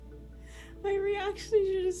reaction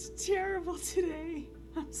is terrible today.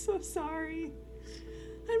 I'm so sorry.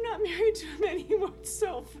 I'm not married to him anymore. It's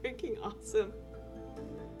so freaking awesome.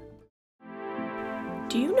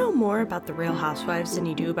 Do you know more about the Real Housewives than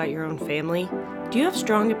you do about your own family? Do you have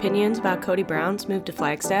strong opinions about Cody Brown's move to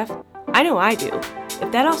Flagstaff? I know I do.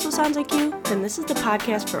 If that also sounds like you, then this is the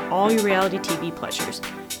podcast for all your reality TV pleasures.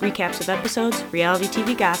 Recaps of episodes, reality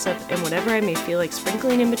TV gossip, and whatever I may feel like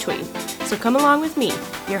sprinkling in between. So come along with me,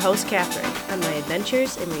 your host Catherine, on my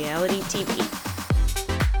adventures in reality TV.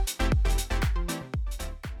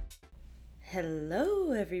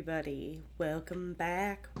 Hello everybody. Welcome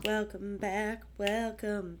back.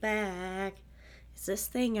 Is this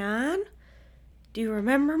thing on? Do you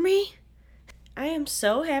remember me? I am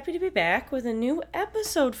so happy to be back with a new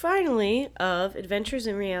episode, finally, of Adventures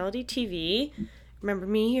in Reality TV. Remember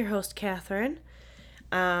me, your host, Catherine.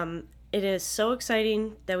 It is so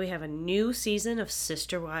exciting that we have a new season of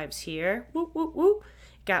Sister Wives here. Woo, woo, woo.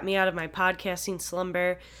 Got me out of my podcasting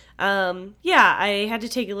slumber. I had to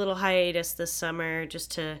take a little hiatus this summer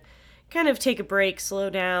just to kind of take a break, slow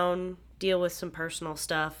down, deal with some personal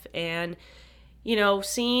stuff. And,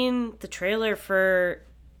 seeing the trailer for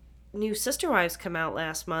new Sister Wives come out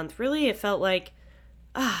last month, really it felt like,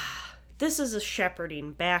 this is a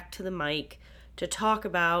shepherding back to the mic to talk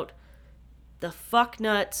about the fuck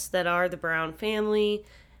nuts that are the Brown family,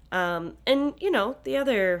 and, the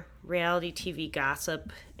other reality TV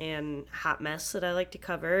gossip and hot mess that I like to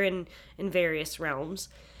cover in various realms.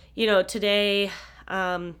 Today,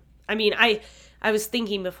 I was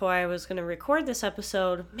thinking before I was going to record this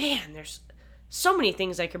episode, man, there's so many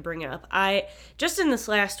things I could bring up. Just in this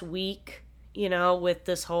last week, with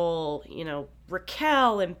this whole,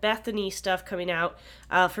 Raquel and Bethany stuff coming out,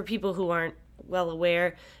 for people who aren't well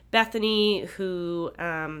aware, Bethany, who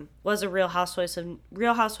was a Real Housewife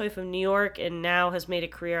of New York and now has made a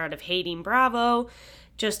career out of hating Bravo,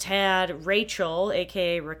 just had Rachel,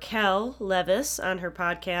 aka Raquel Leviss, on her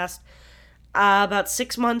podcast about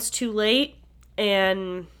 6 months too late.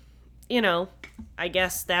 And, I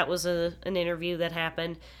guess that was an interview that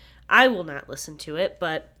happened. I will not listen to it,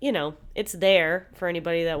 but, it's there for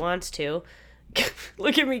anybody that wants to.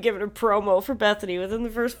 Look at me giving a promo for Bethany within the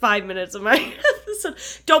first 5 minutes of my episode.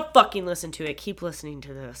 Don't fucking listen to it. Keep listening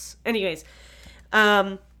to this. Anyways,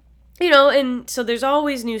 and so there's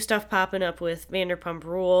always new stuff popping up with Vanderpump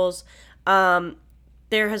Rules.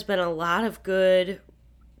 There has been a lot of good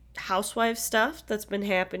housewife stuff that's been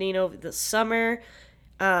happening over the summer.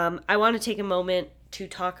 I want to take a moment to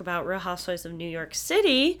talk about Real Housewives of New York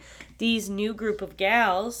City, these new group of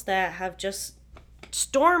gals that have just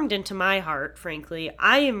stormed into my heart, frankly.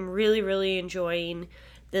 I am really, really enjoying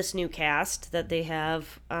this new cast that they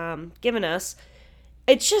have given us.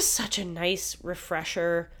 It's just such a nice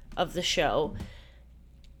refresher of the show.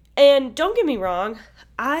 And don't get me wrong,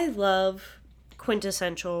 I love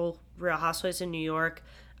quintessential Real Housewives of New York.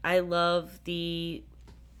 I love the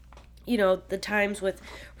times with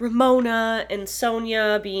Ramona and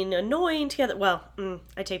Sonia being annoying together. Well,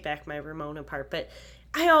 I take back my Ramona part, but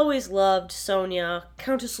I always loved Sonia,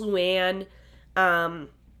 Countess Luann. I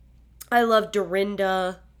loved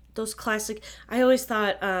Dorinda, those classic. I always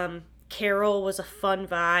thought Carol was a fun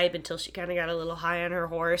vibe until she kind of got a little high on her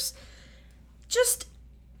horse.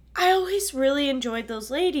 I always really enjoyed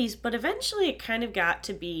those ladies, but eventually it kind of got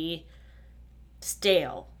to be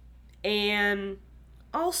stale. And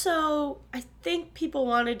also, I think people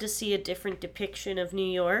wanted to see a different depiction of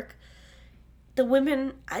New York. The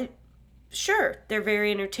women, sure, they're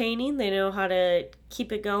very entertaining. They know how to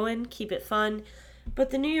keep it going, keep it fun. But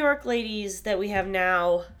the New York ladies that we have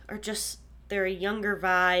now are they're a younger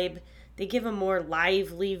vibe. They give a more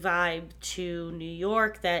lively vibe to New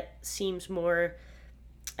York that seems more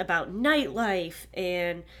about nightlife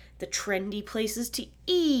and the trendy places to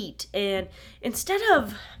eat. And instead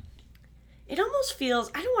of, it almost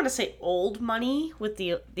feels, I don't want to say old money with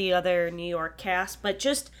the other New York cast, but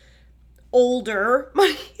just older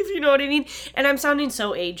money, if you know what I mean. And I'm sounding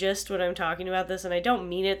so ageist when I'm talking about this, and I don't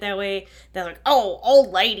mean it that way. They're like, oh,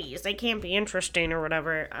 old ladies, they can't be interesting or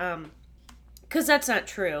whatever. Because that's not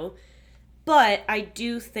true. But I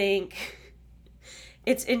do think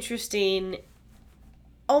it's interesting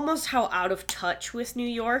almost how out of touch with New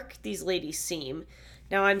York these ladies seem.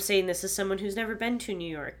 Now, I'm saying this as someone who's never been to New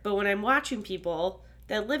York, but when I'm watching people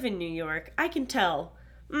that live in New York, I can tell,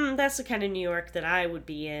 that's the kind of New York that I would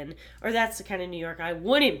be in, or that's the kind of New York I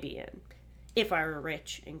wouldn't be in if I were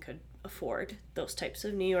rich and could afford those types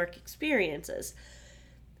of New York experiences.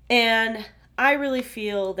 And I really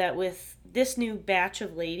feel that with this new batch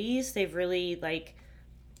of ladies, they've really,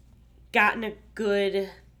 gotten a good,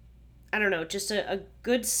 just a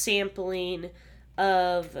good sampling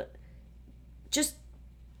of just,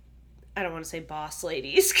 I don't want to say boss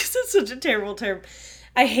ladies because it's such a terrible term.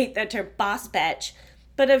 I hate that term, boss bitch.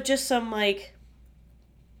 But of just some, like,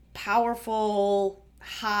 powerful,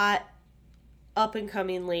 hot,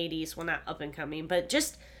 up-and-coming ladies. Well, not up-and-coming, but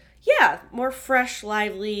just, yeah, more fresh,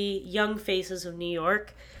 lively, young faces of New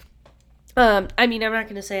York. I mean, I'm not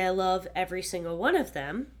going to say I love every single one of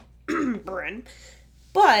them,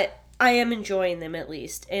 but I am enjoying them at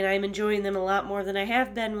least. And I'm enjoying them a lot more than I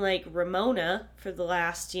have been, like, Ramona for the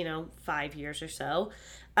last, 5 years or so.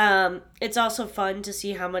 It's also fun to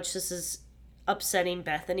see how much this is upsetting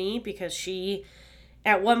Bethany, because she,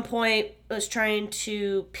 at one point, was trying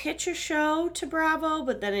to pitch a show to Bravo,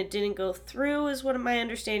 but then it didn't go through, is what my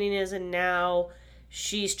understanding is, and now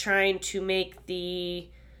she's trying to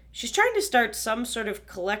start some sort of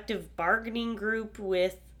collective bargaining group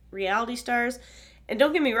with reality stars. And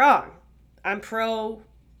don't get me wrong, I'm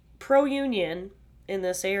pro-union in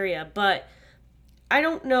this area, but I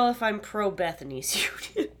don't know if I'm pro-Bethany's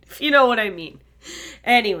union, if you know what I mean.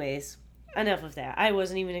 Anyways, enough of that. I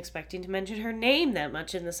wasn't even expecting to mention her name that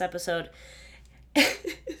much in this episode.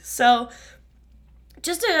 So,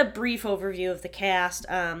 just a brief overview of the cast,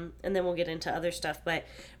 and then we'll get into other stuff. But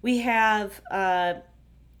we have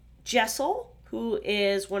Jessel, who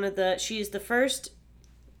is she's the first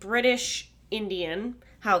British Indian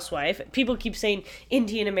housewife. People keep saying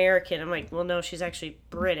Indian American. I'm like, well, no, she's actually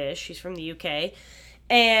British. She's from the UK.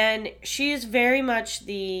 And she is very much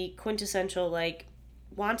the quintessential, like,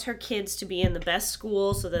 wants her kids to be in the best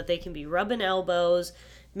school so that they can be rubbing elbows,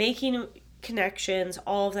 making connections,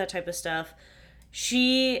 all of that type of stuff.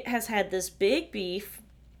 She has had this big beef.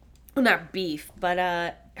 Well, not beef, but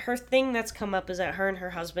her thing that's come up is that her and her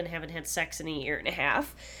husband haven't had sex in a year and a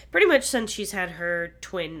half. Pretty much since she's had her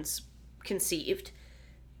twins conceived.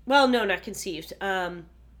 Well, no, not conceived.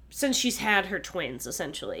 Since she's had her twins,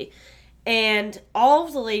 essentially. And all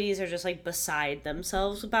of the ladies are just, like, beside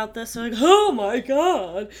themselves about this. They're like, oh my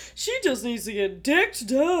god, she just needs to get dicked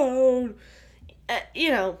down.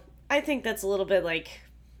 I think that's a little bit, like,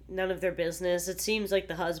 none of their business. It seems like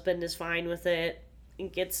the husband is fine with it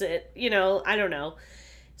and gets it. I don't know.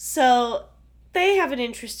 So, they have an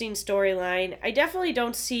interesting storyline. I definitely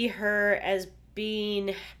don't see her as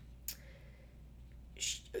being...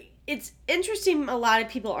 It's interesting, a lot of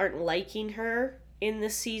people aren't liking her in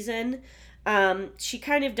this season. She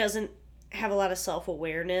kind of doesn't have a lot of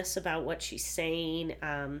self-awareness about what she's saying,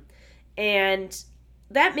 and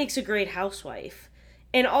that makes a great housewife.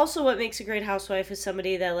 And also what makes a great housewife is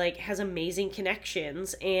somebody that, like, has amazing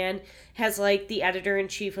connections and has, like, the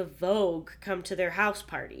editor-in-chief of Vogue come to their house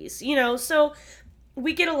parties, so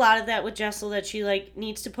we get a lot of that with Jessel, that she, like,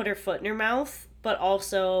 needs to put her foot in her mouth, but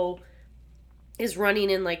also is running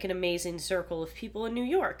in, like, an amazing circle of people in New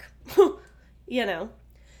York. Then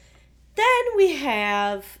we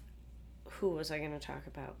have, who was I going to talk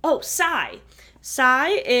about? Oh, Sai.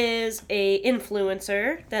 Sai is a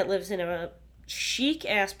influencer that lives in a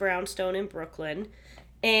chic-ass brownstone in Brooklyn.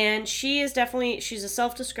 And she's a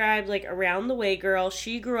self-described, like, around-the-way girl.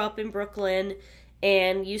 She grew up in Brooklyn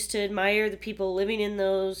and used to admire the people living in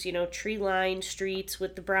those, tree-lined streets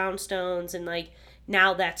with the brownstones. And, like,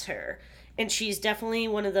 now that's her. And she's definitely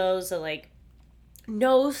one of those that, like,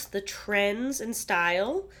 knows the trends and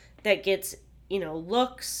style that gets,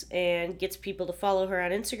 looks and gets people to follow her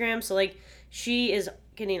on Instagram. So, like, she is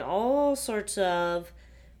getting all sorts of,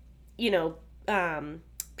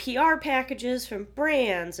 PR packages from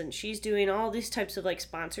brands, and she's doing all these types of, like,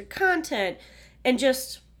 sponsored content, and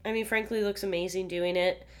just, frankly, looks amazing doing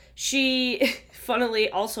it. She, funnily,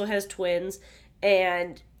 also has twins,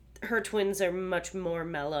 and her twins are much more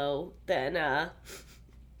mellow than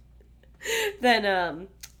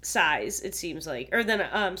Sai's, it seems like, or than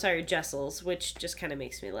Jessel's, which just kind of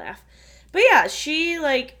makes me laugh. But yeah, she,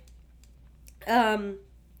 like,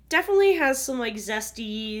 definitely has some, like,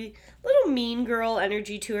 zesty little mean girl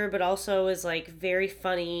energy to her, but also is, like, very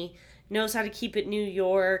funny, knows how to keep it New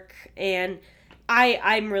York, and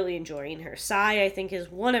I'm really enjoying her. Sai, I think, is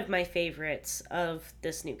one of my favorites of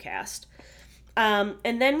this new cast. And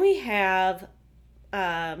then we have,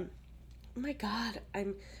 oh my god,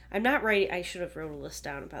 I'm not writing, I should have wrote a list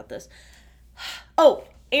down about this. Oh,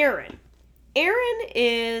 Erin. Erin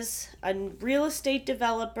is a real estate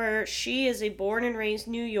developer. She is a born and raised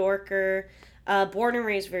New Yorker, born and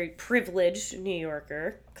raised very privileged New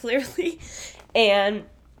Yorker, clearly. And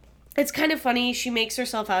it's kind of funny, she makes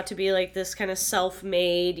herself out to be like this kind of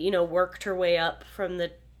self-made, worked her way up from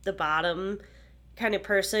the bottom kind of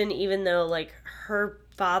person, even though, like, her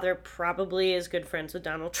father probably is good friends with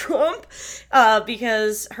Donald Trump,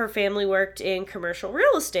 because her family worked in commercial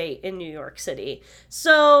real estate in New York City.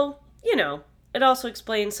 So, you know, it also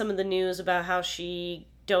explains some of the news about how she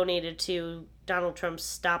donated to Donald Trump's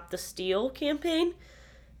Stop the Steal campaign.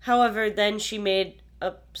 However, then she made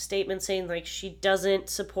a statement saying, like, she doesn't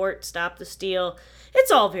support Stop the Steal.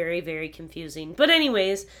 It's all very, very confusing. But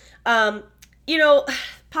anyways, you know,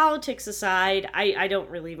 politics aside, I don't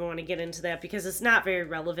really even want to get into that because it's not very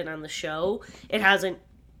relevant on the show. It hasn't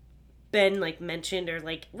been, like, mentioned or,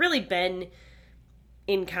 like, really been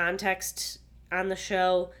in context on the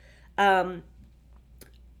show.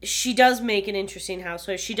 She does make an interesting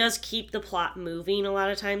housewife. She does keep the plot moving a lot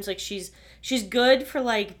of times. Like, she's good for,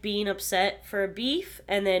 like, being upset for a beef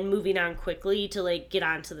and then moving on quickly to, like, get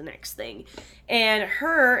on to the next thing. And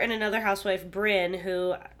her and another housewife, Brynn,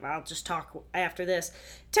 who I'll just talk after this,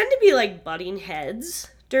 tend to be, like, butting heads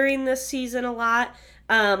during this season a lot.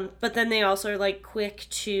 But then they also are, like, quick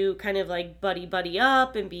to kind of, like, buddy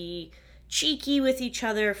up and be cheeky with each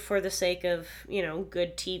other for the sake of, you know,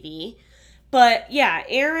 good TV. But, yeah,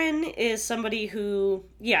 Erin is somebody who,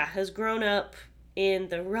 yeah, has grown up in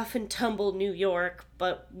the rough and tumble New York,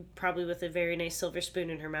 but probably with a very nice silver spoon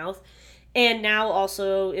in her mouth. And now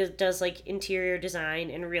also does, like, interior design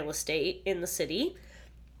and real estate in the city.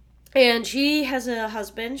 And she has a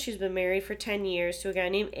husband. She's been married for 10 years to a guy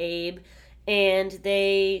named Abe. And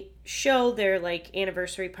they show their, like,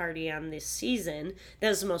 anniversary party on this season. That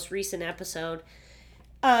was the most recent episode.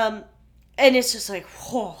 And it's just like,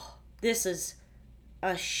 whoa. This is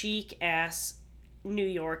a chic-ass New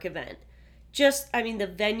York event. Just, I mean, the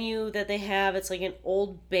venue that they have, it's like an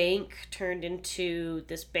old bank turned into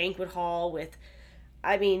this banquet hall with,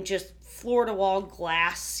 I mean, just floor-to-wall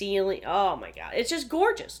glass ceiling. Oh, my God. It's just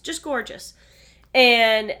gorgeous. Just gorgeous.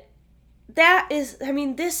 And that is, I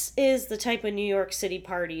mean, this is the type of New York City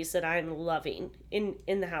parties that I'm loving in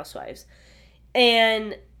the Housewives.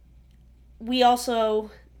 And we also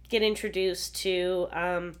get introduced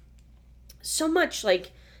to so much,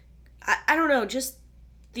 like, I don't know, just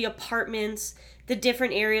the apartments, the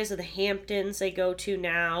different areas of the Hamptons they go to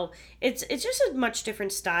now. It's just a much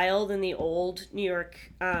different style than the old New York.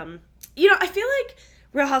 You know, I feel like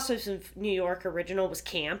Real Housewives of New York original was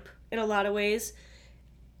camp in a lot of ways.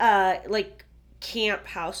 Like camp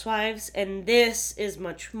housewives, and this is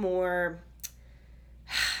much more,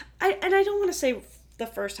 I don't want to say the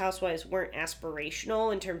first housewives weren't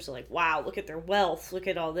aspirational in terms of, like, wow, look at their wealth, look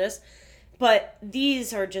at all this. But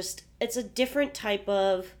these are just, it's a different type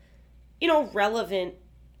of, you know, relevant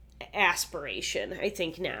aspiration, I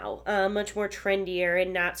think, now. Much more trendier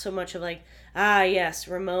and not so much of, like, ah, yes,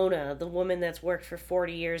 Ramona, the woman that's worked for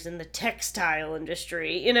 40 years in the textile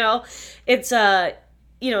industry, you know? It's,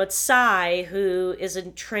 you know, it's Sai, who is a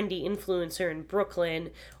trendy influencer in Brooklyn,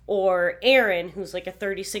 or Erin, who's, like, a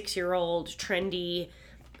 36-year-old trendy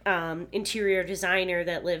interior designer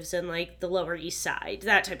that lives in, like, the Lower East Side,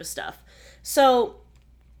 that type of stuff. So,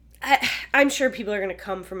 I'm sure people are going to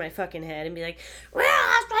come for my fucking head and be like, Real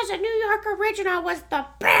Housewives of New York original was the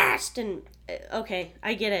best! And, okay,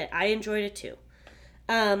 I get it. I enjoyed it too.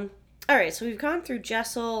 Alright, so we've gone through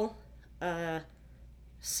Jessel,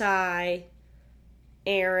 Sai,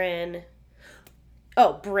 Erin,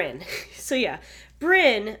 Brynn. So, yeah,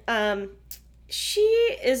 Brynn, she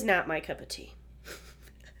is not my cup of tea.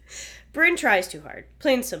 Brynn tries too hard.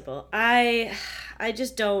 Plain and simple. I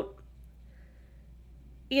just don't,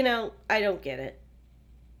 you know, I don't get it.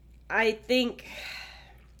 I think,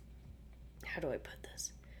 how do I put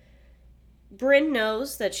this? Brynn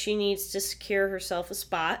knows that she needs to secure herself a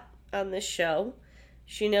spot on this show.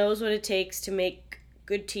 She knows what it takes to make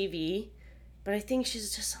good TV, but I think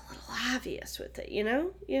she's just a little obvious with it, you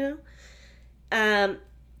know?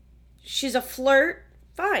 She's a flirt.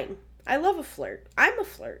 Fine. I love a flirt. I'm a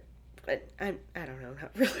flirt. But I don't know,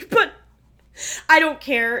 not really, but I don't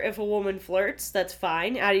care if a woman flirts. That's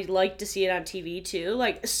fine. I'd like to see it on TV too.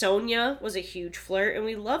 Like, Sonia was a huge flirt, and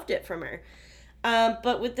we loved it from her.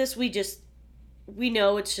 But with this, we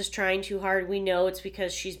know it's just trying too hard. We know it's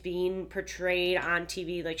because she's being portrayed on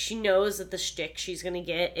TV. Like, she knows that the shtick she's gonna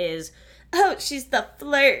get is, oh, she's the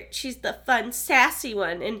flirt. She's the fun, sassy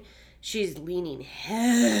one. And she's leaning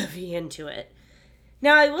heavy into it.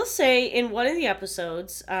 Now, I will say, in one of the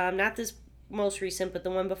episodes, not this most recent, but the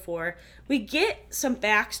one before, we get some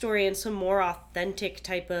backstory and some more authentic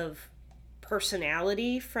type of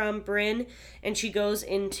personality from Brynn, and she goes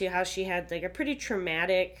into how she had, like, a pretty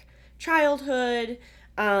traumatic childhood,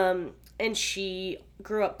 and And she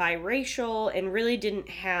grew up biracial and really didn't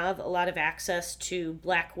have a lot of access to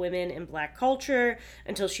Black women and Black culture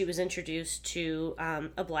until she was introduced to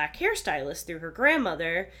a Black hairstylist through her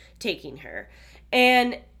grandmother taking her.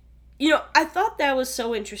 And, I thought that was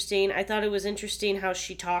so interesting. I thought it was interesting how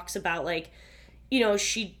she talks about, like,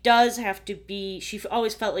 she does have to be, she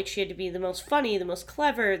always felt like she had to be the most funny, the most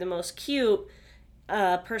clever, the most cute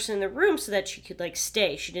person in the room so that she could, like,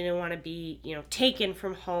 stay. She didn't want to be, taken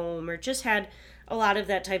from home, or just had a lot of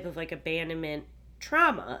that type of, like, abandonment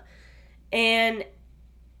trauma. And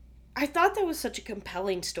I thought that was such a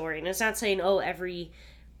compelling story. And it's not saying, every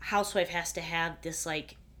housewife has to have this,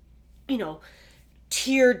 like,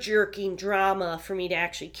 tear-jerking drama for me to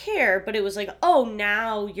actually care, but it was like,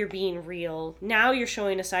 now you're being real. Now you're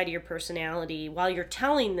showing a side of your personality while you're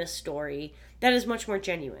telling this story that is much more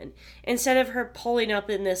genuine. Instead of her pulling up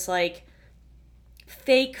in this, like,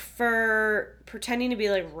 fake fur, pretending to be,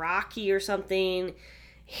 like, Rocky or something,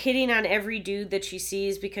 hitting on every dude that she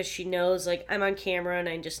sees because she knows, like, I'm on camera and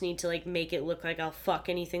I just need to, like, make it look like I'll fuck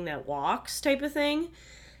anything that walks type of thing.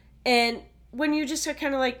 And when you just are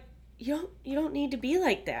kind of like, you don't need to be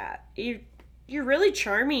like that. You're really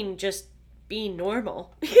charming just being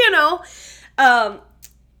normal,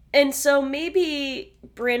 And so maybe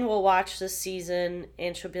Brynn will watch this season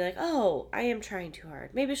and she'll be like, I am trying too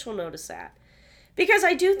hard. Maybe she'll notice that. Because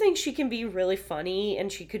I do think she can be really funny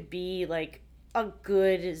and she could be, like, a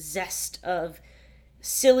good zest of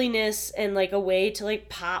silliness and, like, a way to, like,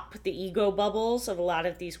 pop the ego bubbles of a lot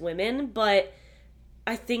of these women. But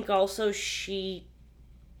I think also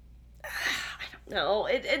I don't know.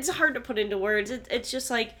 It's hard to put into words. It's just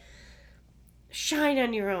like, shine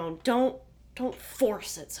on your own. Don't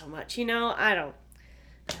force it so much,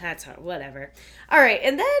 That's hard. Whatever. All right,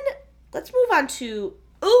 and then let's move on to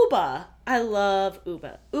Ubah. I love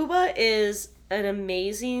Ubah. Ubah is an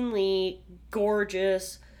amazingly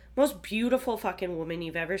gorgeous, most beautiful fucking woman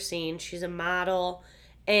you've ever seen. She's a model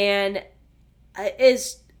and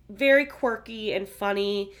is very quirky and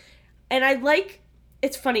funny. And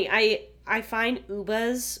it's funny, I find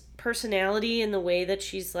Ubah's personality in the way that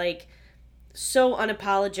she's, like, so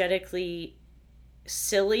unapologetically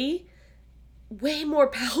silly way more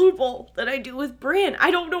palatable than I do with Brynn. I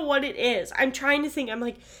don't know what it is. I'm trying to think. I'm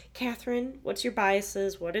like, Catherine, what's your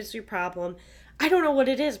biases? What is your problem? I don't know what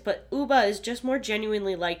it is, but Ubah is just more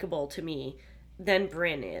genuinely likable to me than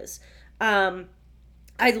Brynn is.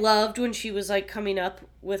 I loved when she was, like, coming up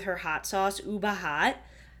with her hot sauce, Ubah Hot.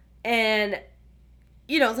 And,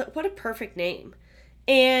 what a perfect name.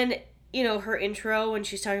 And, her intro when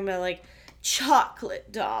she's talking about, like,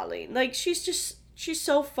 chocolate, darling. Like, she's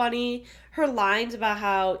so funny. Her lines about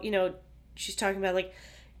how, she's talking about, like,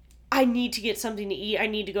 I need to get something to eat. I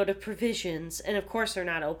need to go to Provisions. And, of course, they're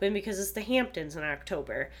not open because it's the Hamptons in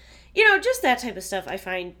October. Just that type of stuff I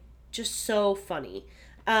find just so funny.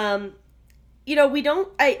 I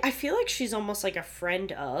feel like she's almost like a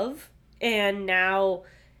friend of. And now,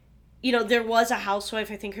 there was a housewife,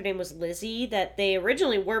 I think her name was Lizzie, that they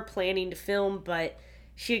originally were planning to film, but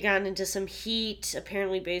she had gotten into some heat,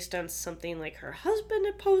 apparently based on something like her husband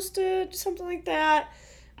had posted, something like that.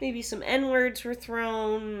 Maybe some N-words were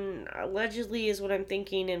thrown, allegedly is what I'm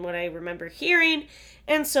thinking and what I remember hearing.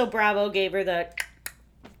 And so Bravo gave her the,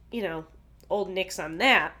 old nix on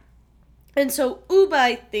that. And so Ubah,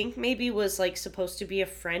 I think, maybe was, like, supposed to be a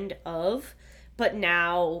friend of, but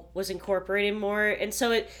now was incorporated more. And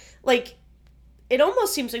so it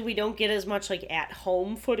almost seems like we don't get as much, like,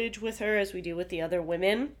 at-home footage with her as we do with the other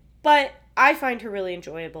women. But I find her really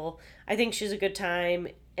enjoyable. I think she's a good time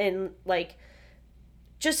and, like,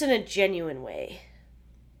 just in a genuine way.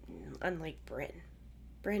 Unlike Brynn.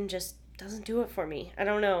 Brynn just doesn't do it for me. I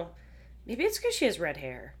don't know. Maybe it's because she has red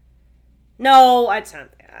hair. No, it's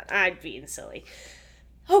not that. I'm being silly.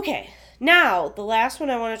 Okay, now, the last one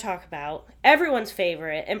I want to talk about, everyone's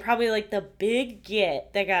favorite, and probably, like, the big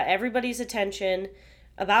get that got everybody's attention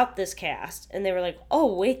about this cast, and they were like,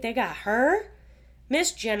 oh, wait, they got her?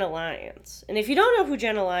 Miss Jenna Lyons. And if you don't know who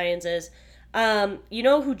Jenna Lyons is, you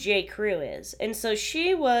know who J. Crew is. And so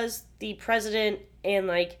she was the president and,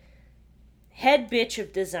 like, head bitch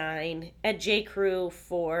of design at J. Crew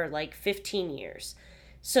for, like, 15 years.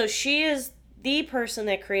 So she is the person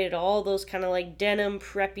that created all those kind of, like, denim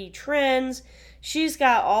preppy trends. She's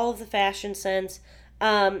got all of the fashion sense.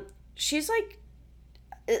 She's like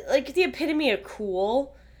the epitome of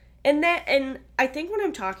cool. And I think when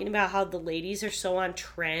I'm talking about how the ladies are so on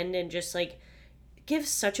trend and just, like,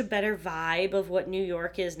 gives such a better vibe of what New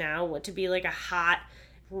York is now, what to be, like, a hot,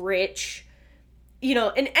 rich,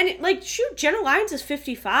 and like, shoot, Jenna Lyons is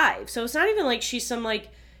 55. So it's not even like she's some, like,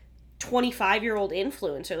 25-year-old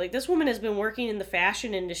influencer. Like, this woman has been working in the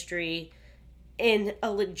fashion industry in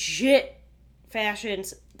the legit fashion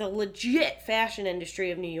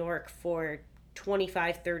industry of New York for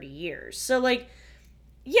 25, 30 years. So, like,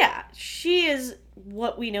 yeah, she is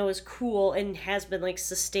what we know is cool and has been, like,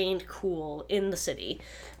 sustained cool in the city.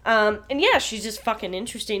 And yeah, she's just fucking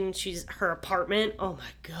interesting. Her apartment, oh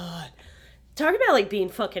my God. Talk about, like, being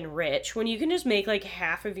fucking rich when you can just make, like,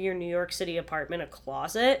 half of your New York City apartment a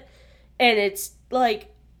closet and it's,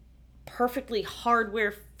 like, perfectly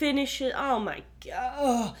hardware finishes. Oh my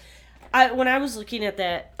God. When I was looking at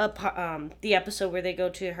that, the episode where they go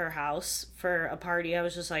to her house for a party, I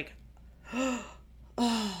was just like,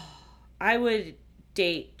 oh, I would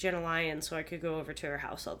date Jenna Lyons so I could go over to her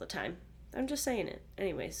house all the time. I'm just saying it.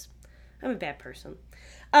 Anyways, I'm a bad person.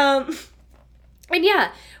 And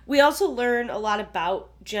yeah, we also learn a lot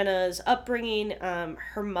about Jenna's upbringing.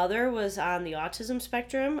 Her mother was on the autism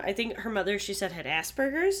spectrum. I think her mother, she said, had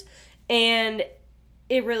Asperger's. And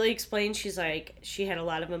it really explains, she's like, she had a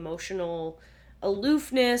lot of emotional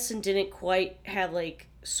aloofness and didn't quite have, like,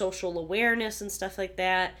 social awareness and stuff like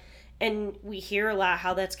that. And we hear a lot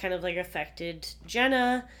how that's kind of, like, affected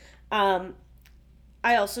Jenna. I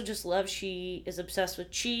also just love she is obsessed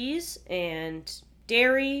with cheese and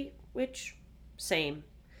dairy, which, same.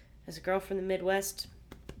 As a girl from the Midwest,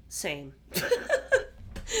 same.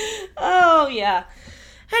 Oh, yeah.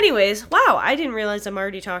 Anyways, wow, I didn't realize I'm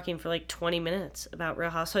already talking for like 20 minutes about Real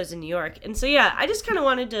Housewives in New York. And so, yeah, I just kind of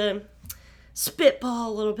wanted to spitball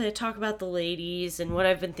a little bit, talk about the ladies and what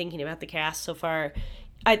I've been thinking about the cast so far.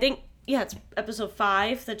 I think, yeah, it's episode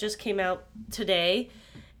 5 that just came out today.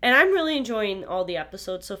 And I'm really enjoying all the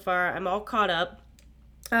episodes so far. I'm all caught up.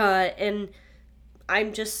 And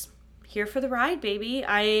I'm just here for the ride, baby.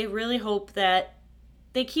 I really hope that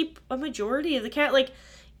they keep a majority of the cast. Like,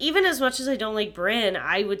 even as much as I don't like Brynn,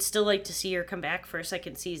 I would still like to see her come back for a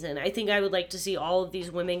second season. I think I would like to see all of these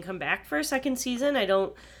women come back for a second season. I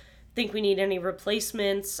don't think we need any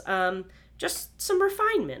replacements. Just some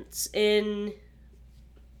refinements in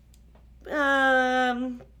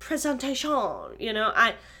presentation. You know,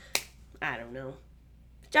 I don't know.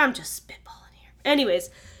 I'm just spitballing here. Anyways,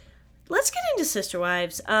 let's get into Sister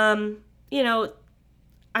Wives. You know,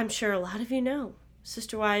 I'm sure a lot of you know,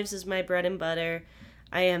 Sister Wives is my bread and butter.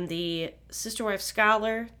 I am the Sister Wives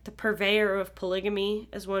scholar, the purveyor of polygamy,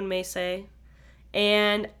 as one may say.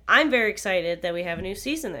 And I'm very excited that we have a new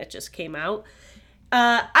season that just came out.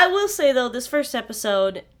 I will say, though, this first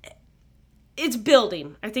episode, it's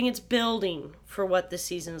building. I think it's building for what this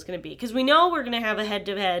season is going to be. Because we know we're going to have a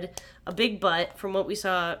head-to-head, a big butt from what we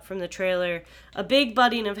saw from the trailer. A big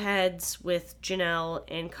butting of heads with Janelle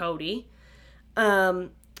and Cody.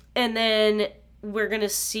 And then we're going to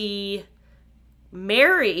see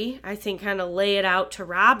Mary, I think, kind of lay it out to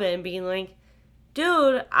Robin, being like,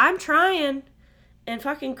 dude, I'm trying. And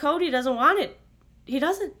fucking Cody doesn't want it. He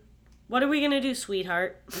doesn't. What are we going to do,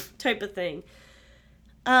 sweetheart? Type of thing.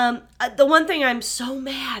 The one thing I'm so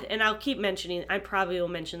mad, and I'll keep mentioning, I probably will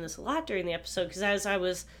mention this a lot during the episode, because as I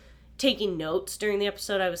was taking notes during the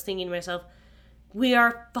episode, I was thinking to myself, we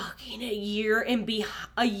are fucking a year and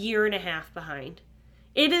a half behind.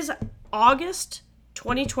 It is August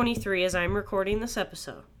 2023 as I'm recording this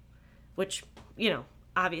episode, which, you know,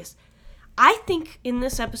 obvious. I think in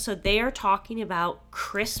this episode they are talking about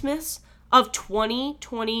Christmas of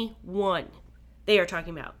 2021. They are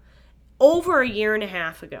talking about over a year and a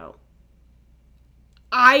half ago.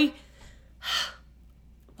 How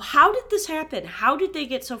did this happen? How did they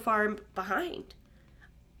get so far behind?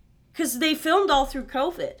 Because they filmed all through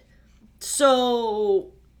COVID.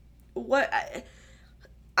 So, what?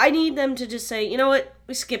 I need them to just say, you know what?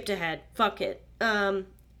 We skipped ahead. Fuck it.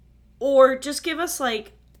 Or just give us,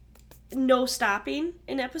 like, no stopping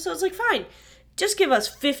in episodes. Like, fine. Just give us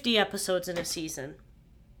 50 episodes in a season.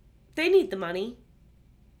 They need the money.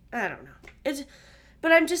 I don't know.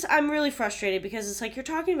 But I'm really frustrated because it's like you're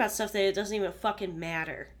talking about stuff that it doesn't even fucking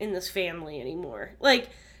matter in this family anymore. Like,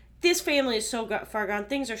 this family is so far gone.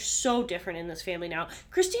 Things are so different in this family now.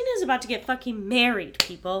 Christina is about to get fucking married,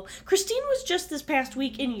 people. Christine was just this past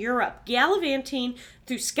week in Europe, gallivanting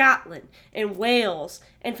through Scotland and Wales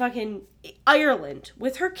and fucking Ireland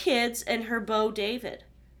with her kids and her beau David.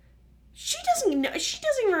 She doesn't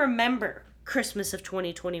even remember Christmas of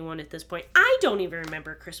 2021 at this point. I don't even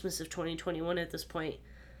remember Christmas of 2021 at this point.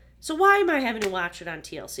 So why am I having to watch it on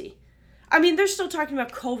TLC? I mean, they're still talking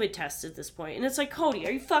about COVID tests at this point. And it's like, Cody,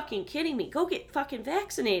 are you fucking kidding me? Go get fucking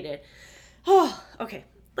vaccinated. Oh, okay.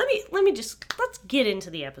 Let's get into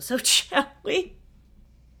the episode, shall we?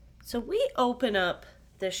 So we open up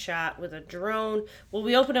this shot with a drone. Well,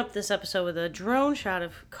 we open up this episode with a drone shot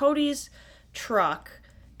of Cody's truck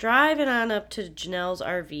driving on up to Janelle's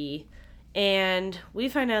RV, and we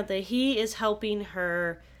find out that he is helping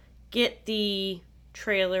her get the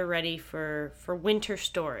trailer ready for winter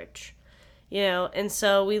storage. You know, and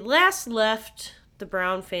so we last left the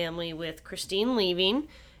Brown family with Christine leaving,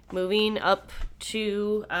 moving up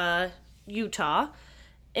to Utah,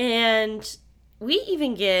 and we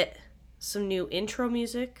even get some new intro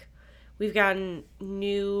music. We've gotten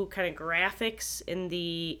new kind of graphics in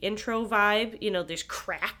the intro vibe. You know, there's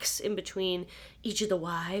cracks in between each of the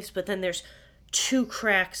wives, but then there's 2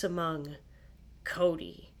 cracks among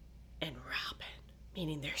Cody and Robin,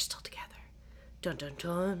 meaning they're still together. Dun dun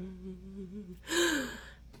dun.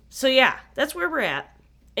 So yeah, that's where we're at.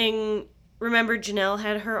 And remember, Janelle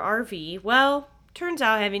had her RV. Well, turns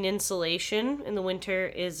out having insulation in the winter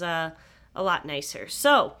is a lot nicer.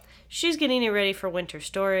 So she's getting it ready for winter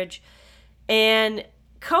storage. And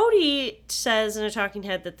Cody says in a talking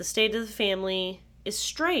head that the state of the family is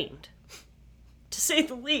strained, to say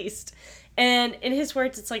the least. And in his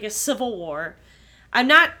words, it's like a civil war. I'm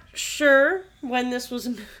not sure when this was,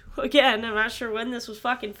 again, I'm not sure when this was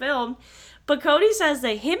fucking filmed, but Cody says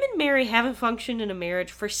that him and Mary haven't functioned in a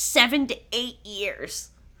marriage for 7 to 8 years.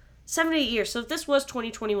 7 to 8 years. So if this was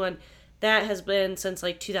 2021, that has been since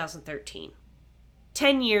like 2013.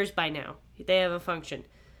 10 years by now, they haven't functioned.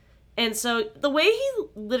 And so the way he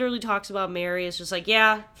literally talks about Mary is just like,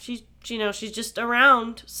 yeah, she's just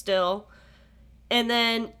around still. And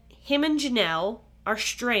then him and Janelle are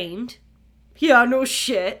strained. Yeah, no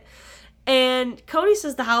shit. And Cody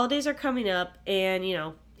says the holidays are coming up, and, you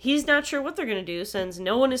know, he's not sure what they're going to do since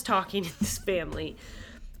no one is talking in this family.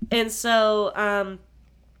 And so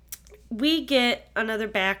we get another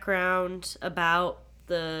background about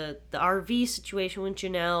the RV situation with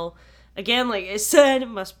Janelle. Again, like I said, it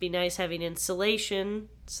must be nice having insulation,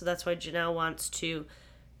 so that's why Janelle wants to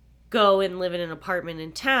go and live in an apartment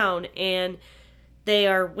in town, and they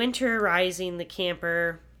are winterizing the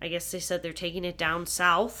camper. I guess they said they're taking it down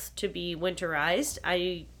south to be winterized.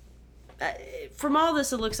 From all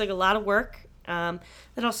this, it looks like a lot of work. That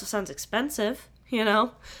also sounds expensive, you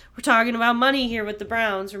know? We're talking about money here with the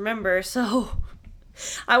Browns, remember, so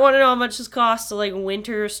I want to know how much this costs to, like,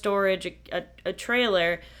 winter storage a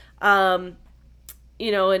trailer.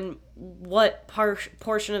 You know, and what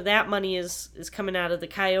portion of that money is coming out of the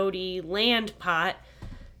Coyote land pot.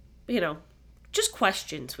 You know, just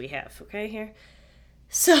questions we have, okay, here.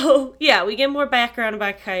 So, yeah, we get more background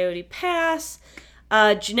about Coyote Pass.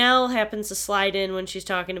 Janelle happens to slide in when she's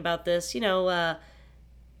talking about this. You know,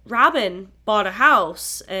 Robin bought a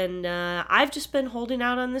house, and I've just been holding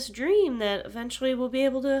out on this dream that eventually we'll be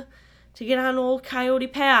able to get on old Coyote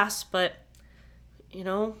Pass, but, you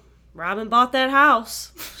know, Robin bought that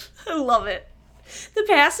house. I love it. The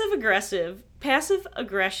passive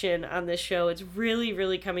aggression on this show, it's really,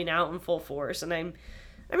 really coming out in full force, and I'm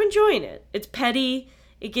enjoying it. It's petty.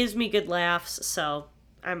 It gives me good laughs, so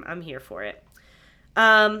I'm here for it.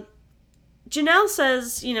 Janelle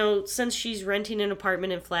says, you know, since she's renting an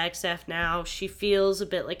apartment in Flagstaff now, she feels a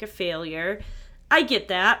bit like a failure. I get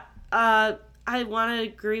that. I want to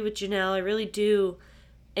agree with Janelle. I really do.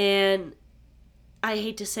 And I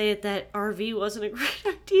hate to say it, that RV wasn't a great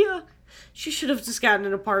idea. She should have just gotten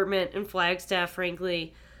an apartment in Flagstaff,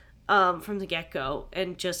 frankly, from the get-go,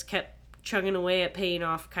 and just kept chugging away at paying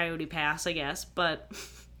off Coyote Pass, I guess. But,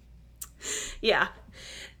 yeah.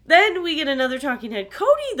 Then we get another talking head.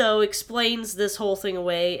 Cody, though, explains this whole thing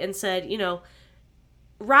away and said, you know,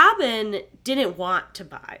 Robin didn't want to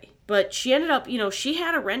buy, but she ended up, you know, she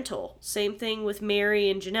had a rental. Same thing with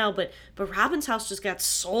Mary and Janelle, but Robin's house just got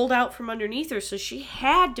sold out from underneath her, so she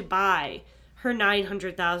had to buy her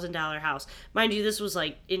 $900,000 house. Mind you, this was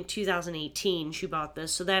like in 2018 she bought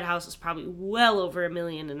this, so that house is probably well over $1.5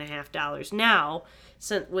 million now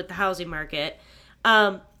with the housing market.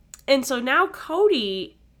 And so now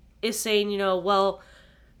Cody is saying, you know, well,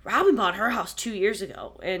 Robin bought her house 2 years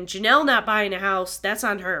ago, and Janelle not buying a house, that's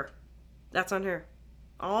on her. That's on her.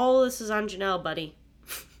 All this is on Janelle, buddy.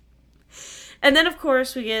 And then, of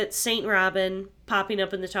course, we get Saint Robin popping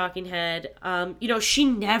up in the talking head. You know, she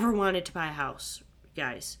never wanted to buy a house,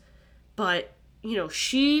 guys. But, you know,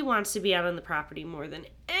 she wants to be out on the property more than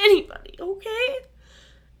anybody, okay?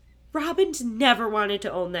 Robin's never wanted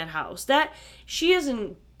to own that house. She is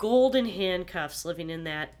in golden handcuffs living in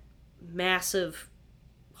that massive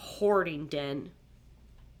hoarding den.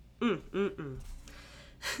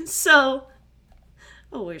 So,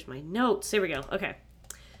 oh, where's my notes? There we go. Okay.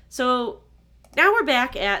 So, now we're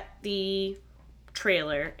back at the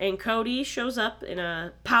trailer, and Cody shows up in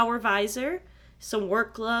a power visor, some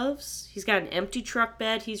work gloves. He's got an empty truck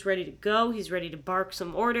bed. He's ready to go. He's ready to bark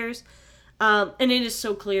some orders. And it is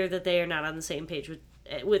so clear that they are not on the same page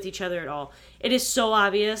with each other at all. It is so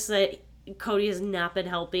obvious that Cody has not been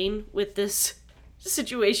helping with this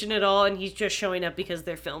situation at all, and he's just showing up because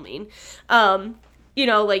they're filming.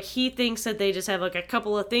 Like, he thinks that they just have, like, a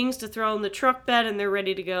couple of things to throw in the truck bed and they're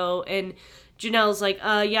ready to go. And Janelle's like,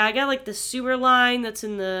 yeah, I got, like, the sewer line that's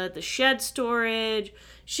in the shed storage.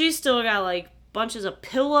 She's still got, like, bunches of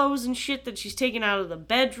pillows and shit that she's taken out of the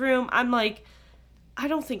bedroom. I'm like, I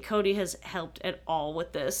don't think Cody has helped at all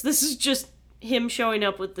with this. This is just him showing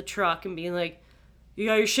up with the truck and being like, you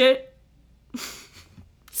got your shit?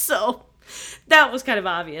 So, that was kind of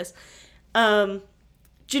obvious.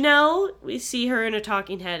 Janelle, we see her in a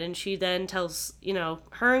talking head, and she then tells,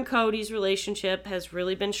 her and Cody's relationship has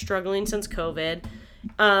really been struggling since COVID.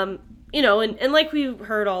 And like we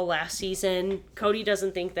heard all last season, Cody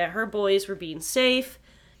doesn't think that her boys were being safe.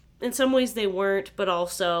 In some ways they weren't, but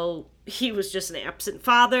also he was just an absent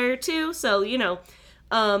father too. So,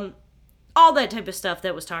 all that type of stuff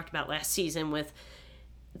that was talked about last season with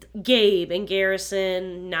Gabe and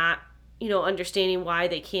Garrison not, understanding why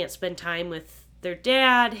they can't spend time with their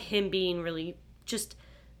dad, him being really just,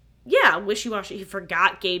 wishy-washy. He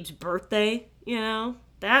forgot Gabe's birthday,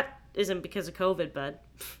 That isn't because of COVID, bud.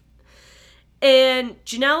 And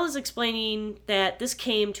Janelle is explaining that this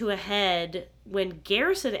came to a head when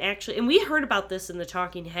Garrison actually, and we heard about this in the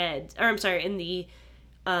talking heads, in the,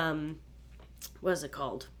 what is it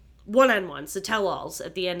called? One-on-ones, the tell-alls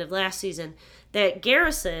at the end of last season, that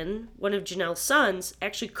Garrison, one of Janelle's sons,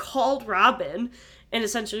 actually called Robin and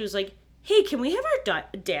essentially was like, hey, can we have our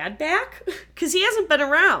dad back? Because he hasn't been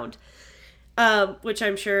around. Which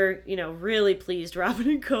I'm sure, really pleased Robin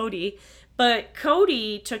and Cody. But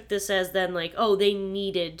Cody took this as then like, oh, they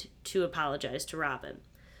needed to apologize to Robin.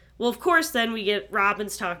 Well, of course, then we get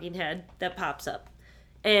Robin's talking head that pops up.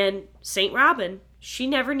 And St. Robin, she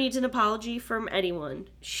never needs an apology from anyone.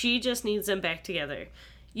 She just needs them back together.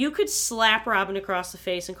 You could slap Robin across the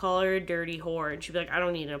face and call her a dirty whore, and she'd be like, I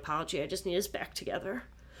don't need an apology. I just need us back together.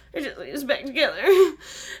 I just need us back together.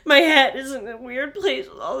 My head is in a weird place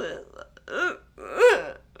with all this.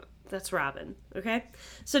 That's Robin, okay?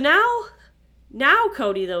 So now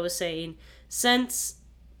Cody, though, is saying, since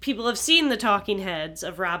people have seen the talking heads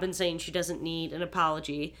of Robin saying she doesn't need an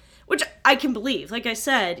apology, which I can believe. Like I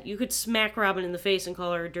said, you could smack Robin in the face and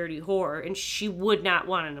call her a dirty whore, and she would not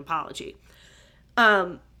want an apology.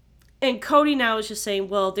 And Cody now is just saying,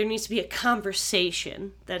 well, there needs to be a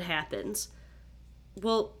conversation that happens.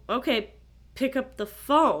 Well, okay, pick up the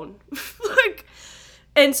phone.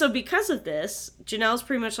 And so because of this, Janelle's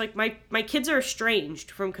pretty much like, my kids are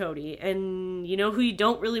estranged from Cody, and you know who you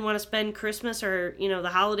don't really want to spend Christmas or, the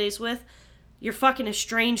holidays with? Your fucking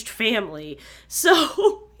estranged family.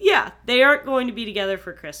 So, yeah, they aren't going to be together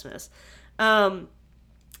for Christmas. And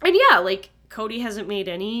yeah, like, Cody hasn't made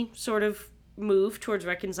any sort of move towards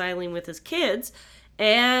reconciling with his kids,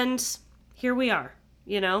 and here we are,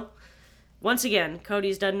 Once again,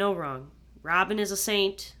 Cody's done no wrong. Robin is a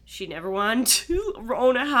saint. She never wanted to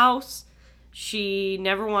own a house. She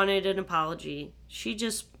never wanted an apology. She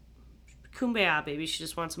just, kumbaya, baby. She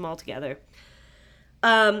just wants them all together.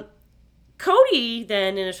 Cody,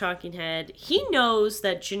 then, in a talking head, he knows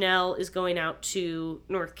that Janelle is going out to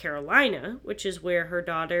North Carolina, which is where her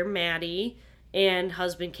daughter, Maddie, and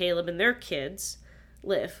husband, Caleb, and their kids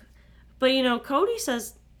live. But, Cody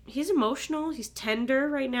says he's emotional. He's tender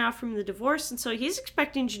right now from the divorce, and so he's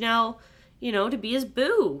expecting Janelle, to be his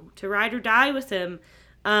boo, to ride or die with him.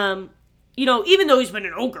 Even though he's been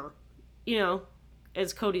an ogre,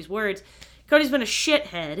 as Cody's words. Cody's been a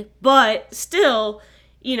shithead, but still,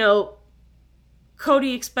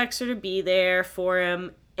 Cody expects her to be there for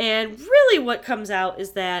him. And really what comes out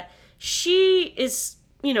is that she is,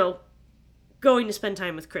 going to spend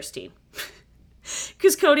time with Christine.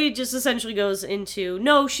 Because Cody just essentially goes into,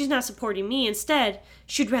 no, she's not supporting me. Instead,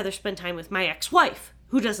 she'd rather spend time with my ex-wife,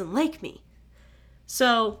 who doesn't like me.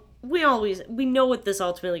 So we know what this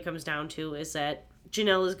ultimately comes down to is that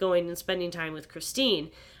Janelle is going and spending time with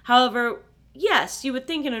Christine. However, yes, you would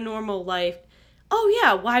think in a normal life, oh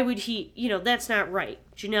yeah, why would he, that's not right.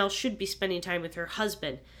 Janelle should be spending time with her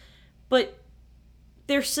husband. But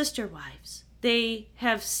they're sister wives. They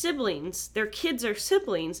have siblings. Their kids are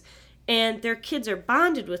siblings. And their kids are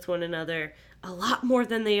bonded with one another a lot more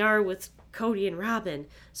than they are with Cody and Robin.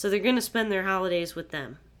 So they're going to spend their holidays with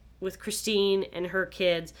them. With Christine and her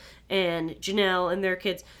kids. And Janelle and their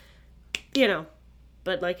kids.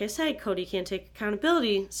 But like I said, Cody can't take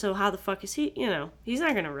accountability. So how the fuck is he, he's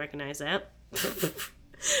not going to recognize that.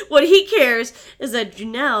 What he cares is that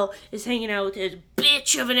Janelle is hanging out with his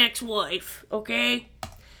bitch of an ex-wife, okay?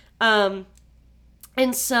 And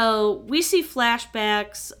so we see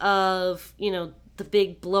flashbacks of, the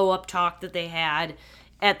big blow-up talk that they had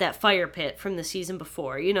at that fire pit from the season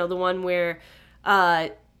before. The one where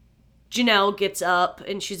Janelle gets up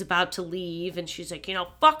and she's about to leave and she's like,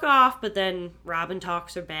 fuck off, but then Robin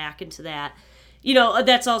talks her back into that.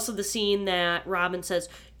 That's also the scene that Robin says,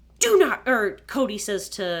 Cody says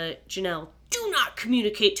to Janelle, do not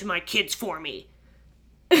communicate to my kids for me.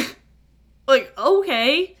 Like,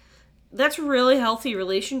 okay, that's a really healthy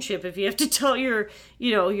relationship if you have to tell your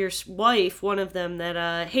wife, one of them,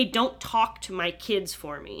 that, hey, don't talk to my kids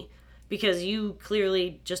for me because you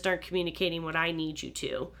clearly just aren't communicating what I need you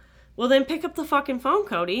to. Well, then pick up the fucking phone,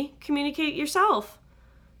 Cody. Communicate yourself.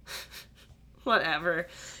 Whatever.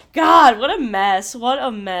 God, what a mess. What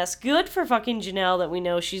a mess. Good for fucking Janelle that we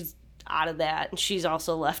know she's out of that and she's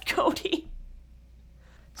also left Cody.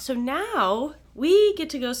 So now we get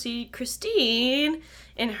to go see Christine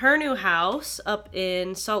in her new house up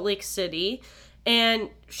in Salt Lake City, and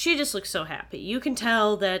she just looks so happy. You can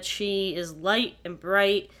tell that she is light and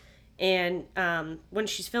bright, and when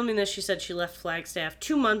she's filming this, she said she left Flagstaff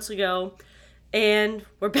 2 months ago, and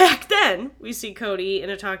we're back then. We see Cody in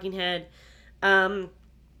a talking head,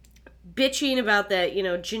 bitching about that,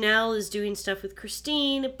 Janelle is doing stuff with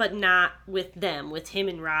Christine, but not with them, with him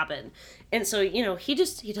and Robin. And so, he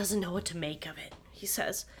doesn't know what to make of it, he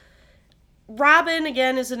says. Robin,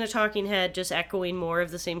 again, is in a talking head, just echoing more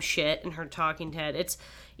of the same shit in her talking head. It's,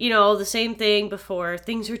 the same thing before.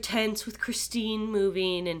 Things are tense with Christine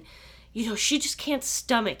moving, and, she just can't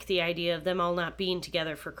stomach the idea of them all not being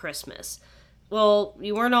together for Christmas. Well,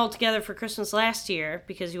 you weren't all together for Christmas last year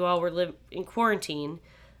because you all were in quarantine.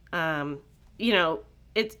 And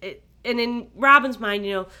in Robin's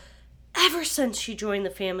mind, ever since she joined the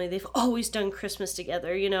family, they've always done Christmas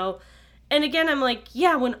together, And again, I'm like,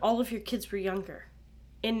 yeah, when all of your kids were younger.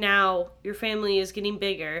 And now your family is getting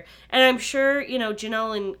bigger. And I'm sure,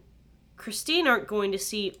 Janelle and Christine aren't going to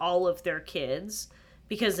see all of their kids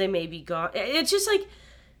because they may be gone. It's just like,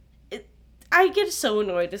 I get so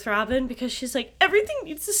annoyed with Robin because she's like, everything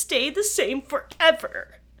needs to stay the same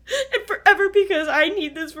forever. And forever because I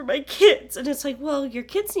need this for my kids. And it's like, well, your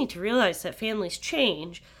kids need to realize that families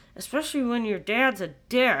change, especially when your dad's a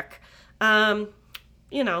dick. And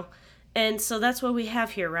so that's what we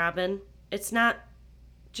have here, Robin. It's not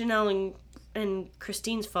Janelle and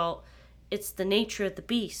Christine's fault. It's the nature of the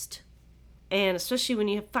beast. And especially when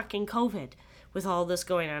you have fucking COVID with all this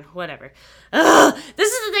going on. Whatever.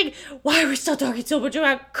 This is the thing. Why are we still talking so much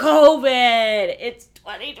about COVID? It's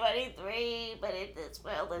 2023, but in this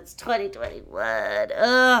world, it's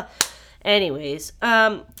 2021. Anyways,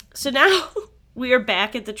 so now we are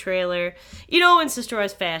back at the trailer. In Sister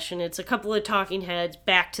Wives fashion, it's a couple of talking heads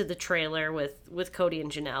back to the trailer with Cody and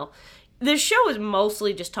Janelle. This show is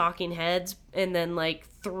mostly just talking heads and then like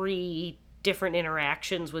 3 different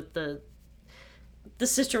interactions with the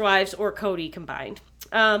Sister Wives or Cody combined.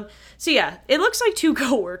 So yeah, it looks like 2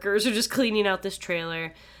 co-workers are just cleaning out this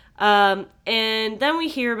trailer. And then we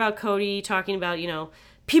hear about Cody talking about,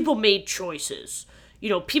 people made choices.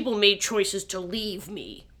 People made choices to leave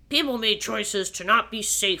me. People made choices to not be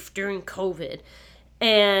safe during COVID.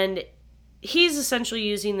 And he's essentially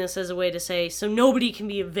using this as a way to say, so nobody can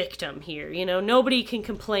be a victim here. Nobody can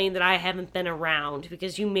complain that I haven't been around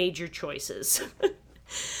because you made your choices.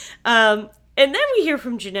 And then we hear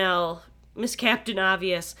from Janelle, Miss Captain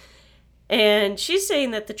Obvious, and she's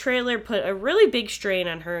saying that the trailer put a really big strain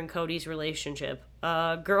on her and Cody's relationship.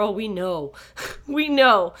 Girl, we know. We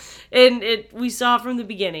know. And we saw from the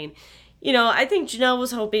beginning. I think Janelle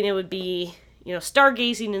was hoping it would be,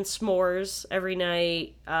 stargazing and s'mores every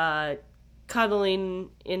night, cuddling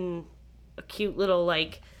in a cute little,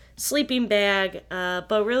 sleeping bag.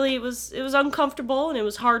 But really, it was uncomfortable and it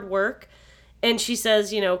was hard work. And she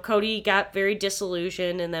says, Cody got very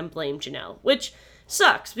disillusioned and then blamed Janelle, which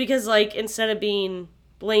sucks because, instead of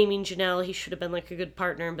blaming Janelle, he should have been, a good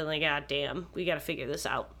partner and been like, ah, damn, we got to figure this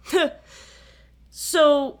out.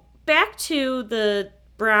 So, back to the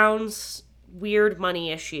Browns' weird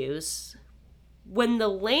money issues. When the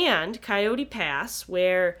land, Coyote Pass,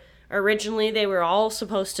 where originally they were all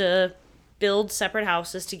supposed to build separate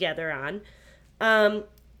houses together on,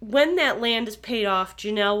 when that land is paid off,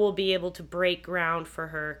 Janelle will be able to break ground for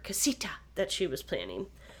her casita that she was planning.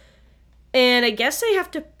 And I guess they have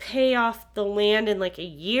to pay off the land in a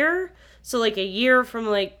year. So a year from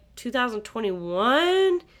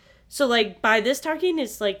 2021. So by this talking,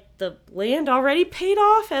 it's the land already paid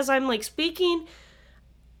off as I'm speaking.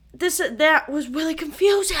 That was really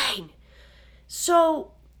confusing.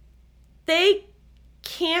 So they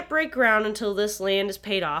can't break ground until this land is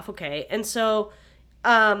paid off, okay? And so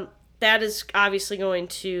that is obviously going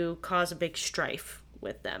to cause a big strife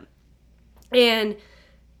with them. And,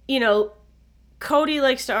 Cody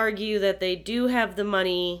likes to argue that they do have the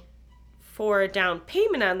money for a down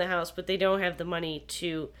payment on the house, but they don't have the money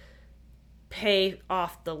to pay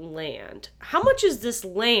off the land. How much is this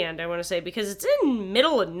land, I want to say, because it's in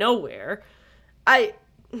middle of nowhere.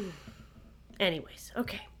 Anyways,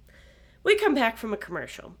 okay. We come back from a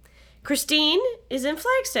commercial. Christine is in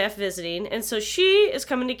Flagstaff visiting, and so she is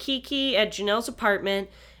coming to Kiki at Janelle's apartment.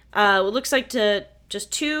 It looks like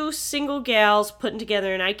just two single gals putting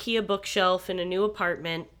together an IKEA bookshelf in a new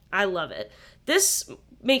apartment. I love it. This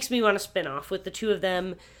makes me want to spin off with the two of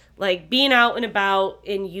them, like being out and about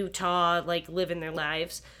in Utah, like living their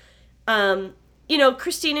lives.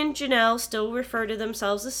 Christine and Janelle still refer to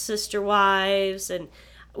themselves as sister wives, and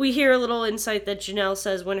we hear a little insight that Janelle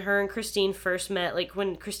says when her and Christine first met, like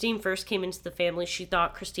when Christine first came into the family, she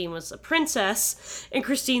thought Christine was a princess, and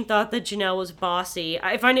Christine thought that Janelle was bossy.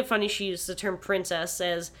 I find it funny she used the term princess,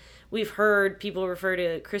 as we've heard people refer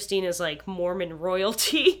to Christine as like Mormon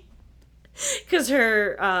royalty, because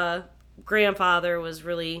her grandfather was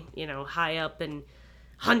really, high up and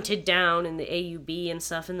hunted down in the AUB and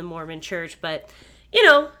stuff in the Mormon church. But,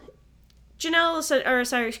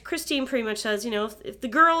 Christine pretty much says, if the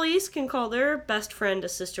girlies can call their best friend a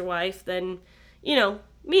sister wife, then,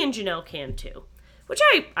 me and Janelle can too. Which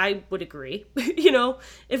I would agree.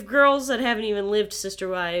 If girls that haven't even lived sister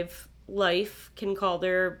wife life can call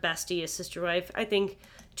their bestie a sister wife, I think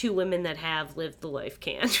two women that have lived the life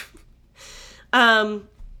can.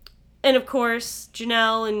 And of course,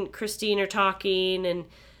 Janelle and Christine are talking, and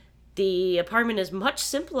the apartment is much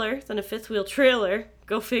simpler than a fifth wheel trailer.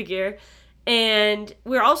 Go figure. And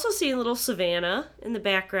we're also seeing little Savannah in the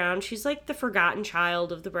background. She's like the forgotten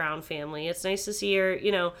child of the Brown family. It's nice to see her,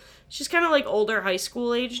 she's kind of like older high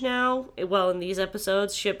school age now. Well, in these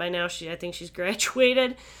episodes, by now I think she's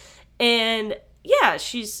graduated. And yeah,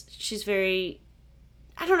 she's very,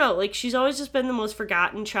 I don't know, like she's always just been the most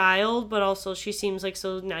forgotten child, but also she seems like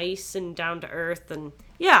so nice and down to earth, and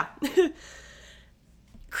yeah.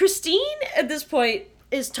 Christine at this point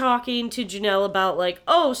is talking to Janelle about like,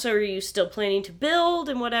 oh, so are you still planning to build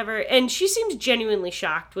and whatever? And she seems genuinely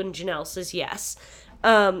shocked when Janelle says yes.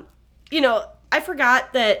 I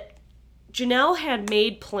forgot that Janelle had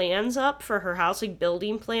made plans up for her house, like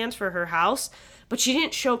building plans for her house, but she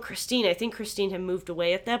didn't show Christine. I think Christine had moved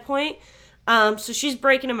away at that point. So she's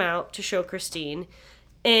breaking them out to show Christine.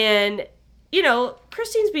 And,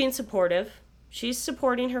 Christine's being supportive. She's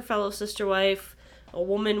supporting her fellow sister wife, a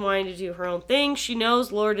woman wanting to do her own thing. She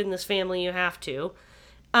knows, Lord, in this family you have to.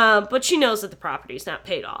 But she knows that the property's not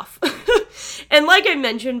paid off. And like I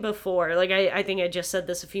mentioned before, like I think I just said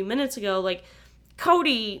this a few minutes ago, like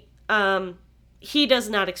Cody, he does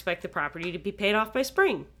not expect the property to be paid off by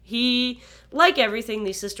spring. He, like everything,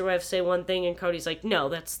 these sister wives say one thing, and Cody's like, no,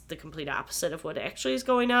 that's the complete opposite of what actually is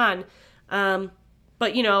going on.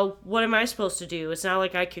 But, what am I supposed to do? It's not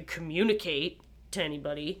like I could communicate to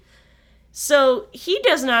anybody. So he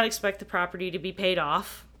does not expect the property to be paid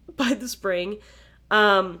off by the spring.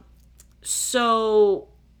 So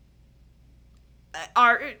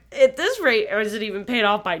at this rate, is it even paid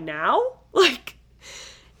off by now? Like,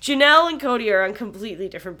 Janelle and Cody are on completely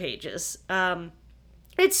different pages.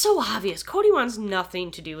 It's so obvious. Cody wants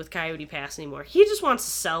nothing to do with Coyote Pass anymore. He just wants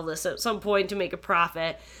to sell this at some point to make a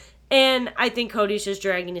profit. And I think Cody's just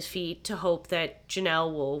dragging his feet to hope that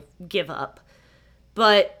Janelle will give up.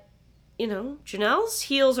 But, Janelle's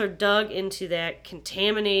heels are dug into that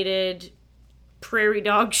contaminated, prairie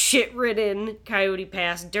dog shit-ridden Coyote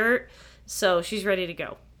Pass dirt. So she's ready to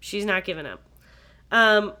go. She's not giving up.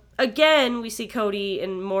 Again, we see Cody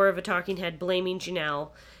in more of a talking head blaming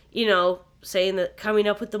Janelle, saying that coming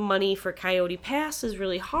up with the money for Coyote Pass is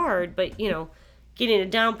really hard, but, getting a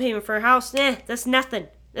down payment for a house, that's nothing.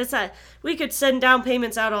 We could send down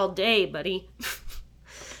payments out all day, buddy.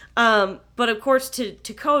 But of course,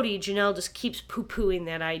 to Cody, Janelle just keeps poo-pooing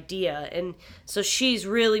that idea, and so she's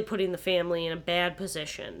really putting the family in a bad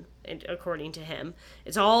position, according to him.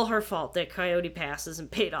 It's all her fault that Coyote Pass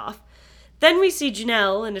isn't paid off. Then we see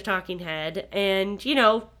Janelle in a talking head, and,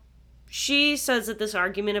 she says that this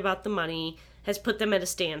argument about the money has put them at a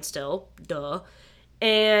standstill. Duh.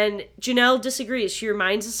 And Janelle disagrees. She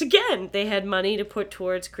reminds us again they had money to put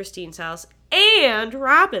towards Christine's house and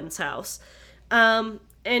Robin's house.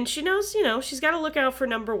 And she knows, she's got to look out for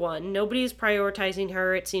number one. Nobody's prioritizing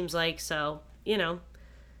her, it seems like, so, bada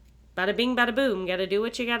bing, bada boom, gotta do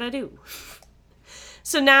what you gotta do.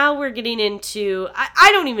 So now we're getting into, I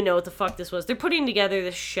don't even know what the fuck this was. They're putting together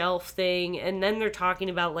this shelf thing, and then they're talking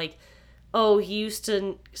about, like, oh, he used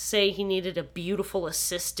to say he needed a beautiful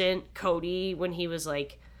assistant, Cody, when he was,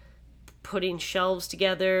 like, putting shelves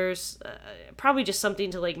together. Probably just something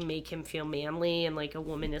to, like, make him feel manly and, like, a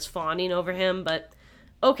woman is fawning over him, but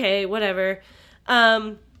okay, whatever.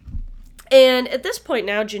 And at this point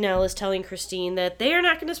now, Janelle is telling Christine that they are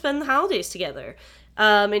not going to spend the holidays together.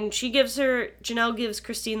 And Janelle gives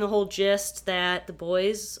Christine the whole gist that the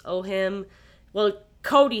boys owe him, well,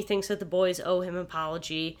 Cody thinks that the boys owe him an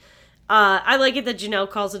apology. I like it that Janelle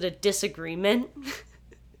calls it a disagreement.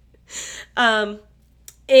 And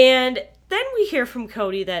then we hear from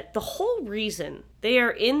Cody that the whole reason they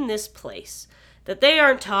are in this place, that they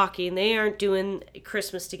aren't talking, they aren't doing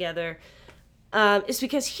Christmas together, is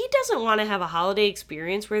because he doesn't want to have a holiday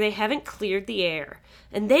experience where they haven't cleared the air.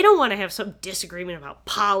 And they don't want to have some disagreement about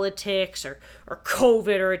politics or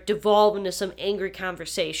COVID or it devolve into some angry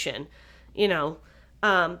conversation, you know.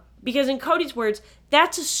 Because in Cody's words,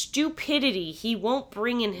 that's a stupidity he won't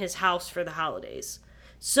bring in his house for the holidays.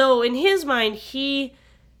 So in his mind,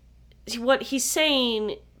 what he's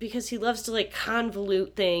saying, because he loves to, like,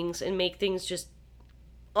 convolute things and make things just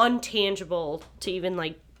untangible to even,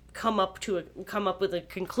 like, come up with a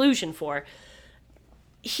conclusion for,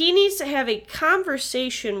 he needs to have a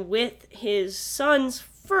conversation with his sons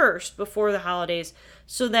first before the holidays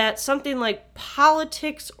so that something like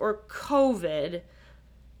politics or COVID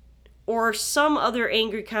or some other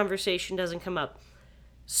angry conversation doesn't come up.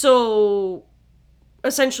 So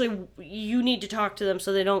essentially you need to talk to them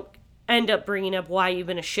so they don't end up bringing up why you've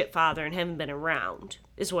been a shit father and haven't been around,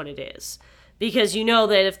 is what it is. Because you know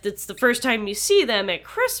that if it's the first time you see them at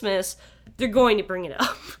Christmas, they're going to bring it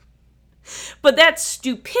up. But that's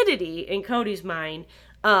stupidity in Cody's mind,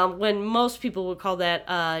 when most people would call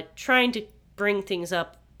that trying to bring things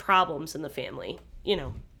up, problems in the family, you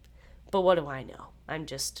know. But what do I know? I'm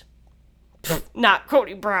just not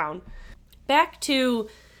Cody Brown. Back to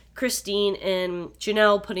Christine and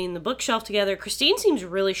Janelle putting the bookshelf together. Christine seems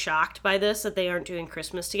really shocked by this, that they aren't doing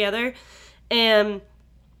Christmas together. And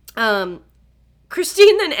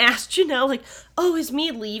Christine then asked Janelle, like, oh, is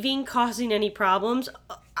me leaving causing any problems?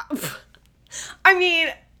 I mean,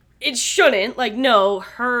 it shouldn't. Like, no,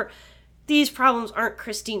 these problems aren't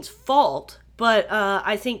Christine's fault. But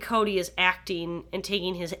I think Cody is acting and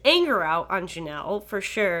taking his anger out on Janelle, for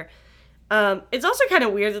sure. It's also kind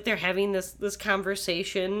of weird that they're having this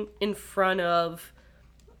conversation in front of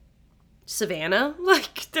Savannah.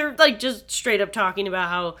 Like, they're, like, just straight up talking about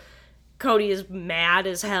how Cody is mad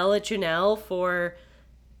as hell at Janelle for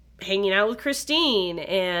hanging out with Christine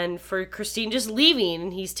and for Christine just leaving,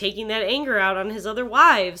 and he's taking that anger out on his other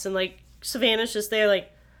wives, and, like, Savannah's just there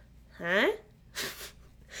like, huh?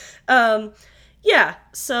 Yeah,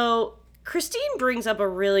 so Christine brings up a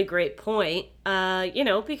really great point,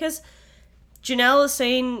 because Janelle is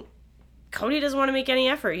saying Cody doesn't want to make any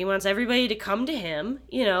effort. He wants everybody to come to him,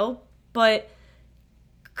 but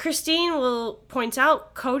Christine points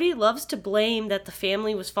out Cody loves to blame that the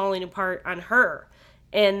family was falling apart on her,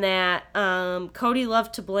 and that Cody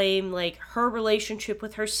loved to blame, like, her relationship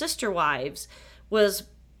with her sister wives was,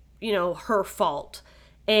 her fault.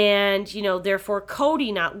 And, therefore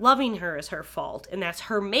Cody not loving her is her fault, and that's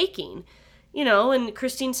her making, and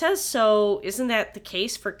Christine says, so isn't that the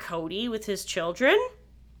case for Cody with his children?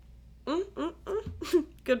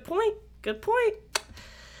 Good point.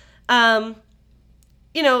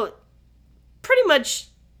 Pretty much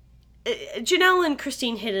Janelle and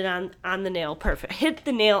Christine hit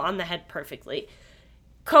the nail on the head perfectly.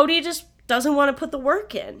 Cody just doesn't want to put the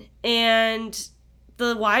work in, and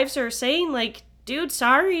the wives are saying, like, dude,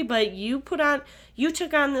 sorry, but you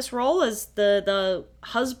took on this role as the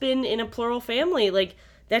husband in a plural family. Like,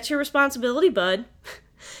 that's your responsibility, bud.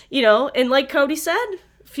 And like Cody said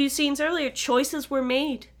a few scenes earlier, choices were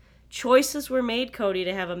made. Choices were made, Cody,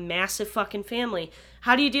 to have a massive fucking family.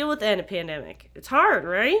 How do you deal with that in a pandemic? It's hard,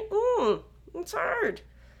 right? It's hard.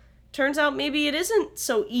 Turns out maybe it isn't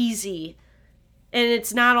so easy, and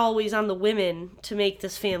it's not always on the women to make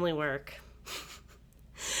this family work.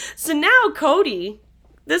 So now Cody,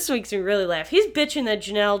 this makes me really laugh. He's bitching that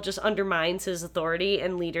Janelle just undermines his authority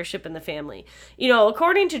and leadership in the family.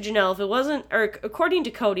 According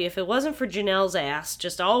to Cody, if it wasn't for Janelle's ass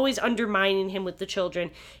just always undermining him with the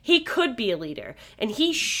children, he could be a leader. And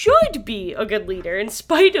he should be a good leader in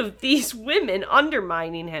spite of these women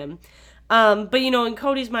undermining him. But in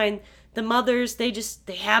Cody's mind, the mothers, they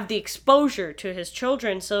have the exposure to his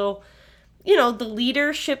children. So, the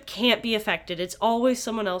leadership can't be affected. It's always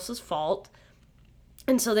someone else's fault.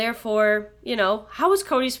 And so therefore, how is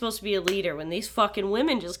Cody supposed to be a leader when these fucking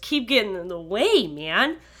women just keep getting in the way,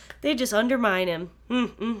 man? They just undermine him.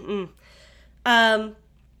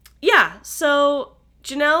 So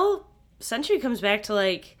Janelle essentially comes back to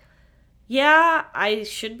like, yeah, I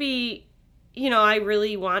should be, I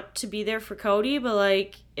really want to be there for Cody, but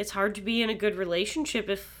like, it's hard to be in a good relationship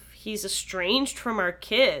if he's estranged from our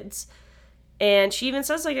kids. And she even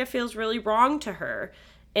says like it feels really wrong to her.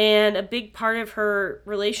 And a big part of her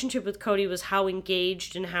relationship with Cody was how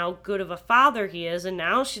engaged and how good of a father he is. And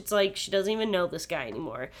now she's like, she doesn't even know this guy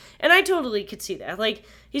anymore. And I totally could see that. Like,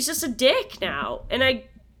 he's just a dick now. And I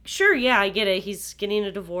get it. He's getting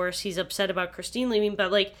a divorce. He's upset about Christine leaving.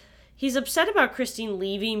 But, like, he's upset about Christine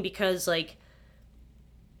leaving because, like,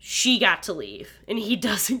 she got to leave. And he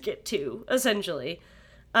doesn't get to, essentially.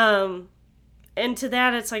 And to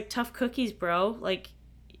that, it's like, tough cookies, bro. Like,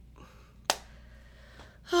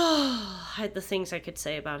 I had the things I could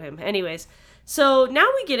say about him. Anyways, so now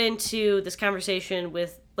we get into this conversation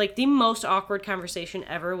with, like, the most awkward conversation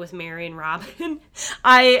ever with Mary and Robin.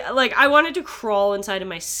 I wanted to crawl inside of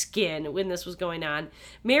my skin when this was going on.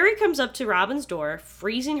 Mary comes up to Robin's door,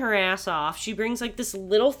 freezing her ass off. She brings, like, this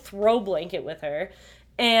little throw blanket with her.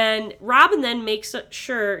 And Robin then makes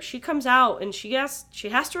sure she comes out and she has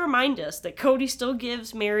to remind us that Cody still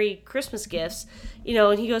gives Mary Christmas gifts,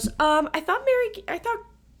 and he goes, I thought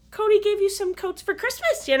Cody gave you some coats for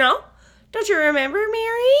Christmas, Don't you remember,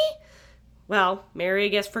 Mary? Well, Mary, I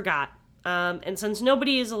guess, forgot. And since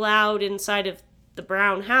nobody is allowed inside of the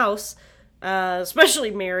Brown house,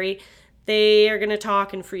 especially Mary, they are going to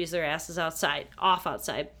talk and freeze their asses outside.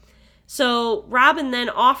 So Robin then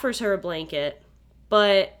offers her a blanket,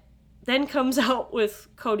 but then comes out with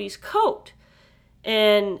Cody's coat.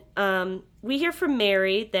 And we hear from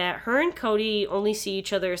Mary that her and Cody only see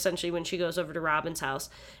each other essentially when she goes over to Robin's house.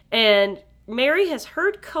 And Mary has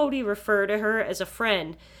heard Cody refer to her as a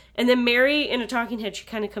friend. And then Mary, in a talking head, she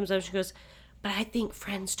kind of comes out and she goes, but I think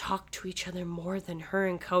friends talk to each other more than her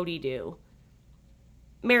and Cody do.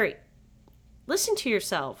 Mary, listen to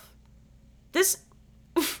yourself. And this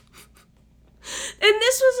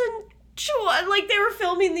was they were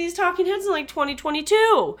filming these talking heads in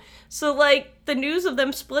 2022. So the news of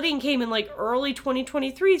them splitting came in early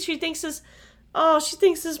 2023. She thinks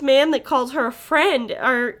this man that called her a friend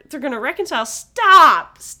they're gonna reconcile.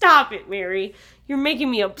 Stop it, Mary. You're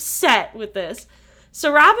making me upset with this.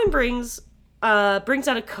 So Robin brings out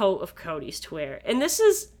a coat of Cody's to wear, and this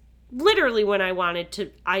is literally when I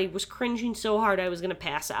was cringing so hard I was gonna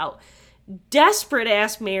pass out. Desperate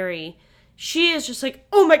ass Mary. She is just like,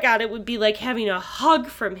 oh my God, it would be like having a hug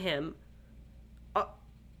from him.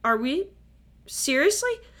 Are we?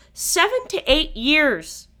 Seriously? 7 to 8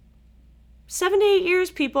 years. 7 to 8 years,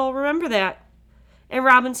 people. Remember that. And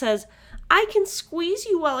Robin says, I can squeeze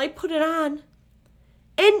you while I put it on.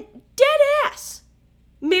 And dead ass.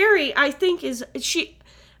 Mary, I think,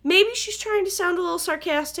 maybe she's trying to sound a little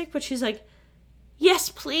sarcastic, but she's like, yes,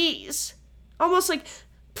 please. Almost like,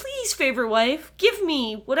 please, favorite wife, give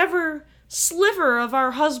me whatever sliver of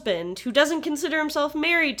our husband who doesn't consider himself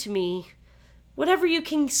married to me. Whatever you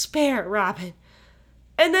can spare, Robin.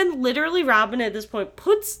 And then literally Robin at this point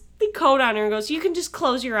puts the coat on her and goes, you can just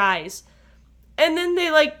close your eyes. And then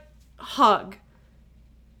they hug.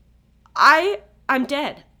 I'm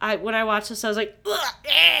dead. When I watched this, I was like,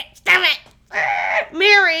 stop it!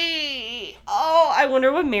 Mary! Oh, I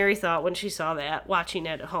wonder what Mary thought when she saw that, watching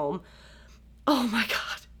it at home. Oh my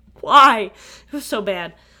God. Why? It was so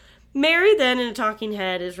bad. Mary then, in a talking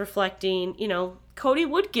head, is reflecting, Cody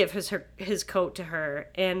would give his coat to her,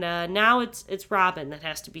 and now it's Robin that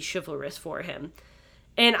has to be chivalrous for him.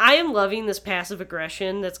 And I am loving this passive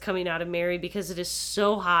aggression that's coming out of Mary because it is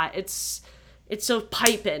so hot. It's so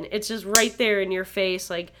piping. It's just right there in your face,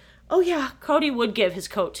 like, oh yeah, Cody would give his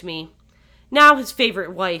coat to me. Now his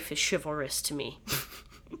favorite wife is chivalrous to me.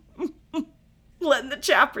 Letting the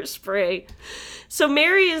chopper spray. So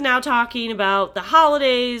Mary is now talking about the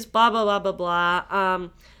holidays, blah, blah, blah, blah, blah.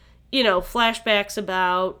 Flashbacks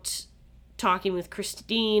about talking with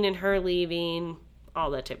Christine and her leaving, all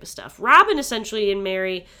that type of stuff. Robin essentially and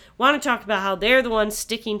Mary want to talk about how they're the ones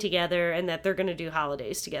sticking together and that they're going to do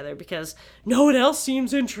holidays together because no one else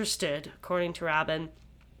seems interested, according to Robin.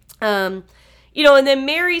 And then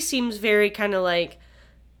Mary seems very kind of like,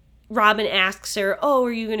 Robin asks her, oh,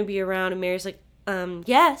 are you going to be around? And Mary's like,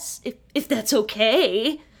 yes, if that's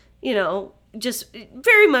okay, just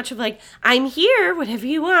very much of I'm here, whatever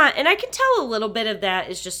you want. And I can tell a little bit of that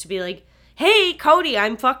is just to be like, hey, Cody,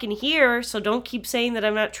 I'm fucking here, so don't keep saying that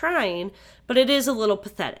I'm not trying. But it is a little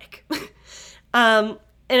pathetic. And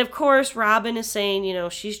And of course, Robin is saying,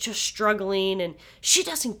 she's just struggling and she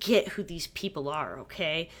doesn't get who these people are,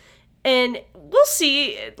 okay? And we'll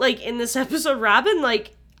see, in this episode, Robin,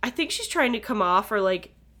 I think she's trying to come off or,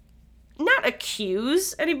 not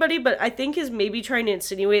accuse anybody, but I think is maybe trying to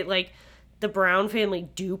insinuate, the Brown family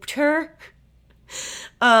duped her.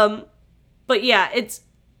 But yeah, it's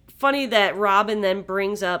funny that Robin then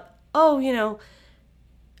brings up, I'm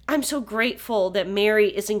so grateful that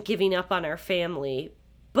Mary isn't giving up on our family.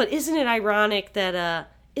 But isn't it ironic that,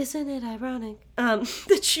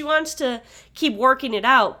 that she wants to keep working it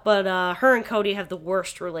out, but her and Cody have the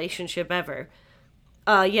worst relationship ever.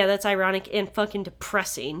 Yeah, that's ironic and fucking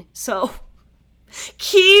depressing. So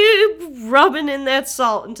keep rubbing in that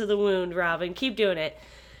salt into the wound, Robin. Keep doing it.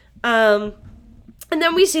 And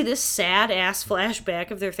then we see this sad-ass flashback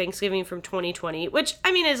of their Thanksgiving from 2020, which,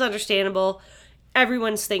 is understandable.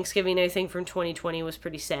 Everyone's Thanksgiving, I think, from 2020 was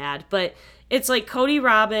pretty sad. But it's Cody,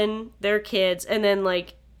 Robin, their kids, and then,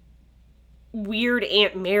 weird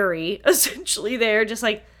Aunt Mary, essentially there, just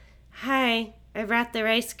hi, I brought the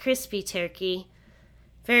Rice Krispie turkey.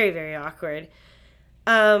 Very, very awkward.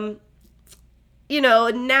 Now,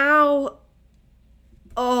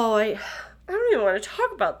 I don't even want to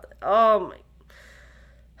talk about that. Oh, my.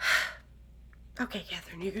 Okay,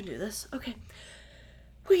 Catherine, you can do this. Okay.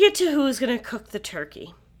 We get to who's going to cook the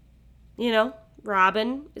turkey.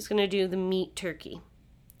 Robin is going to do the meat turkey.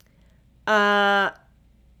 And,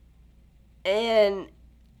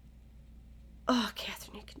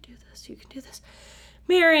 Catherine, you can do this.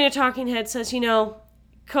 Mary in a talking head says,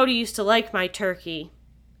 Cody used to like my turkey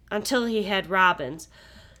until he had Robin's.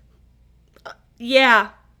 Yeah,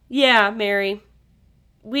 Mary.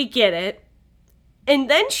 We get it. And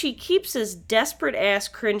then she keeps this desperate-ass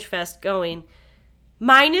cringe fest going.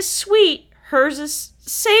 Mine is sweet. Hers is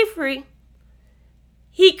savory.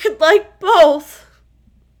 He could like both.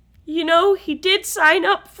 He did sign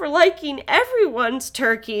up for liking everyone's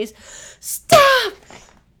turkeys. Stop!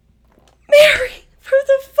 Mary, for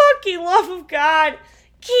the fucking love of God,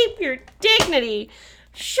 keep your dignity.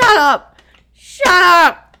 Shut up.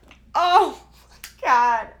 Oh,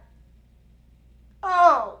 God.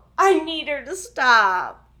 Oh, I need her to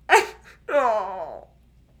stop.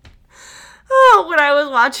 Oh, when I was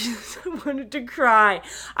watching this, I wanted to cry.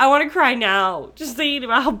 I want to cry now, just thinking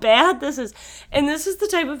about how bad this is. And this is the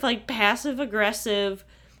type of, passive-aggressive,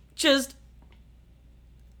 just...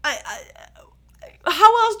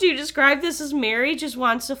 how else do you describe this as Mary just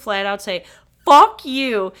wants to flat out say, fuck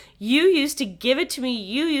you. You used to give it to me.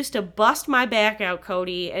 You used to bust my back out,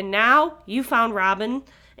 Cody. And now you found Robin,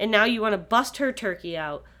 and now you want to bust her turkey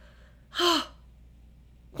out.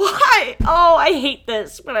 Why? Oh, I hate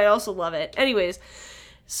this, but I also love it. Anyways,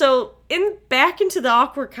 so back into the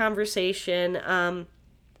awkward conversation,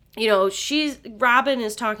 Robin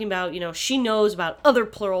is talking about, she knows about other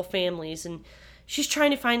plural families, and she's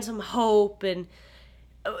trying to find some hope, and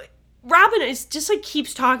Robin is just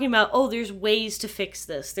keeps talking about, there's ways to fix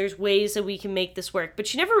this. There's ways that we can make this work, but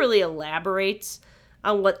she never really elaborates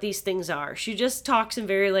on what these things are. She just talks in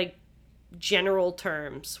very, general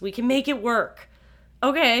terms. We can make it work.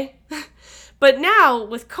 Okay. But now,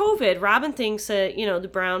 with COVID, Robin thinks that, the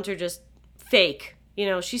Browns are just fake.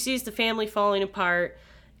 She sees the family falling apart,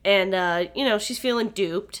 and, she's feeling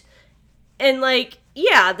duped. And,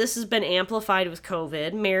 this has been amplified with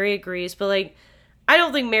COVID. Mary agrees, but, I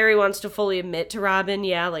don't think Mary wants to fully admit to Robin,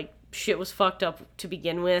 shit was fucked up to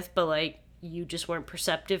begin with, but, you just weren't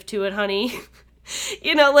perceptive to it, honey.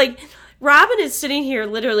 Robin is sitting here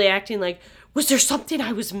literally acting was there something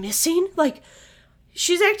I was missing?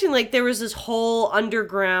 She's acting like there was this whole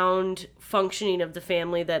underground functioning of the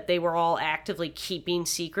family that they were all actively keeping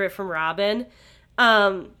secret from Robin.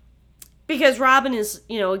 Because Robin is,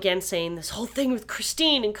 again saying this whole thing with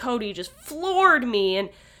Christine and Cody just floored me. And,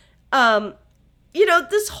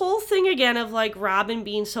 this whole thing again of Robin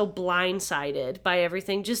being so blindsided by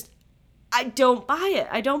everything, I don't buy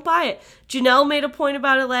it. Janelle made a point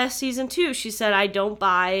about it last season too. She said, I don't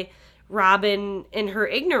buy Robin and her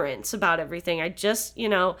ignorance about everything. I just,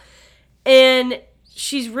 and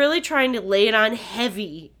she's really trying to lay it on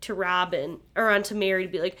heavy to Robin or onto Mary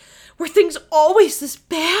to be were things always this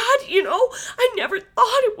bad? I never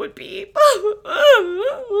thought it would be.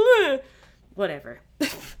 Whatever.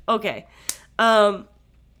 Okay.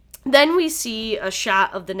 Then we see a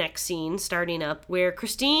shot of the next scene starting up where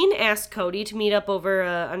Christine asked Cody to meet up over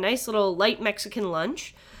a nice little light Mexican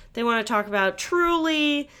lunch. They want to talk about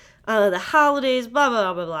Truly, the holidays, blah,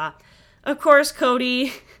 blah, blah, blah. Of course,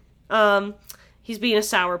 Cody, he's being a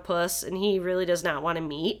sourpuss, and he really does not want to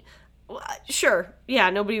meet. Sure,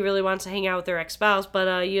 yeah, nobody really wants to hang out with their ex-spouse,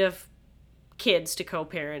 but you have kids to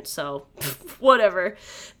co-parent, so whatever.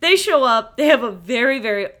 They show up. They have a very,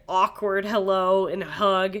 very awkward hello and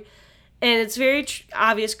hug. And it's very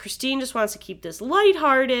obvious Christine just wants to keep this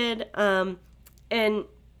lighthearted. And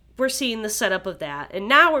we're seeing the setup of that. And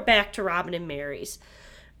now we're back to Robin and Mary's.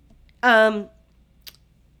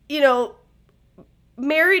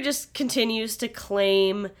 Mary just continues to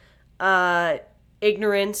claim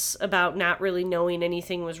ignorance about not really knowing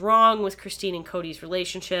anything was wrong with Christine and Cody's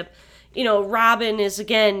relationship. Robin is,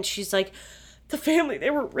 again, she's like, the family, they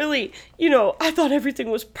were really, I thought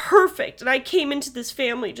everything was perfect. And I came into this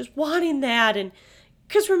family just wanting that. And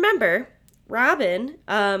because remember, Robin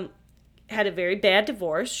had a very bad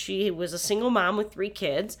divorce. She was a single mom with 3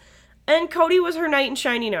 kids. And Cody was her knight in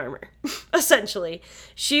shining armor, essentially.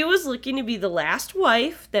 She was looking to be the last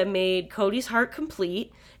wife that made Cody's heart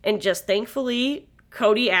complete. And just thankfully,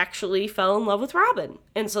 Cody actually fell in love with Robin.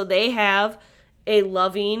 And so they have a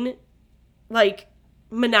loving,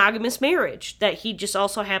 monogamous marriage that he just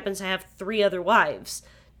also happens to have 3 other wives,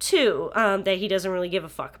 too, that he doesn't really give a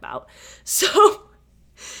fuck about. So,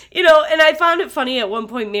 and I found it funny at one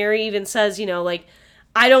point, Mary even says,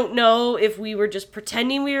 I don't know if we were just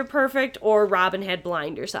pretending we were perfect or Robin had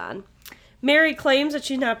blinders on. Mary claims that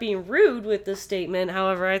she's not being rude with this statement.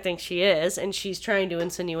 However, I think she is. And she's trying to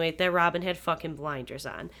insinuate that Robin had fucking blinders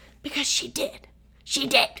on. Because she did. She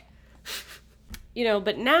did.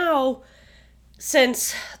 But now,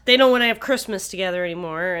 since they don't want to have Christmas together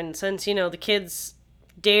anymore, and since, the kids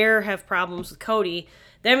dare have problems with Cody,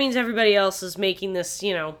 that means everybody else is making this,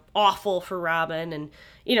 awful for Robin. And,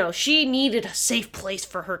 she needed a safe place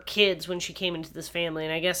for her kids when she came into this family.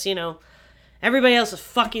 And I guess, everybody else is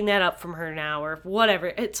fucking that up from her now or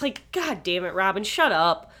whatever. It's like, God damn it, Robin, shut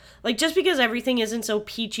up. Just because everything isn't so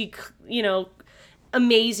peachy,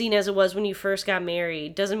 amazing as it was when you first got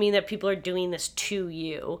married doesn't mean that people are doing this to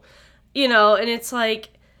you. And it's like,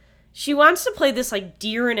 she wants to play this,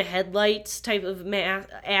 deer in a headlights type of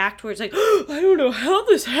act where it's like, oh, I don't know how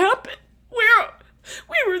this happened.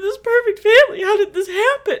 We were this perfect family. How did this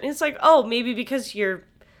happen? And it's like, oh, maybe because your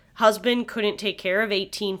husband couldn't take care of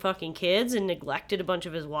 18 fucking kids and neglected a bunch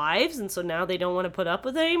of his wives, and so now they don't want to put up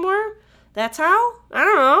with it anymore? That's how? I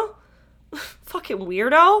don't know. Fucking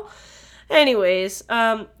weirdo. Anyways,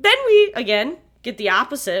 then we, again, get the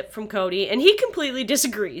opposite from Cody, and he completely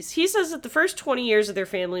disagrees. He says that the first 20 years of their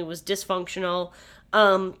family was dysfunctional,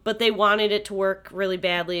 but they wanted it to work really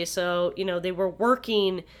badly, so, they were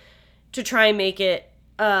working to try and make it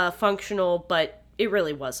functional, but it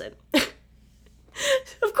really wasn't.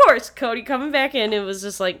 Of course, Cody coming back in, it was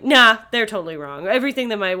just like, nah, they're totally wrong. Everything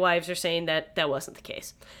that my wives are saying, that wasn't the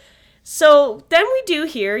case. So then we do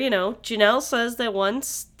hear, Janelle says that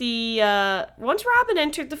once Robin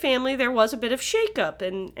entered the family, there was a bit of shakeup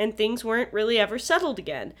and things weren't really ever settled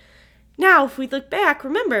again. Now, if we look back,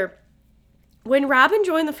 remember, when Robin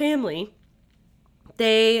joined the family,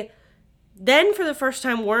 they then for the first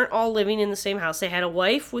time weren't all living in the same house. They had a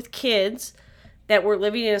wife with kids that were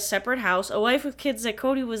living in a separate house, a wife with kids that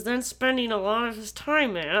Cody was then spending a lot of his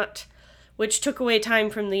time at, which took away time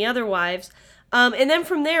from the other wives. And then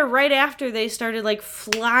from there, right after, they started,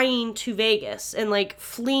 flying to Vegas and,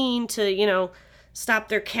 fleeing to, stop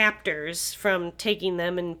their captors from taking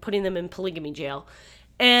them and putting them in polygamy jail.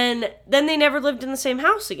 And then they never lived in the same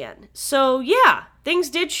house again. So, yeah, things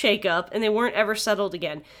did shake up, and they weren't ever settled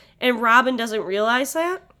again. And Robin doesn't realize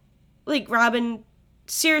that. Robin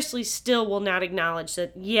seriously still will not acknowledge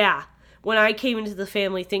that, yeah, when I came into the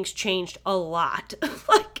family, things changed a lot.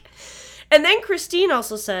 And then Christine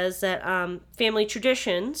also says that family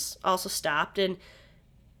traditions also stopped, and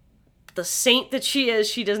the saint that she is,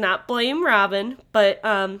 she does not blame Robin, but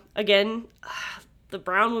again, the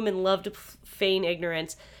brown women love to feign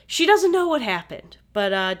ignorance. She doesn't know what happened,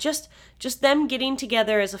 but just them getting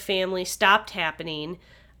together as a family stopped happening,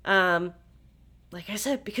 like I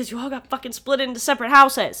said, because you all got fucking split into separate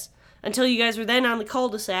houses until you guys were then on the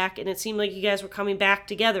cul-de-sac, and it seemed like you guys were coming back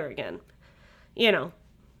together again.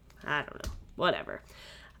 I don't know. Whatever.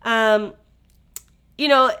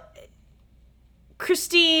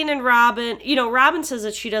 Christine and Robin, Robin says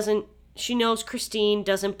that she knows Christine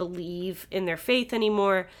doesn't believe in their faith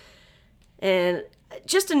anymore. And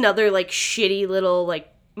just another, shitty little,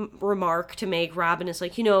 remark to make. Robin is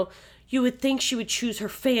like, you would think she would choose her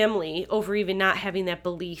family over even not having that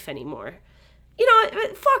belief anymore.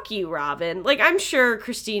 Fuck you, Robin. I'm sure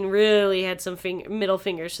Christine really had some middle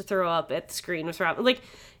fingers to throw up at the screen with Robin.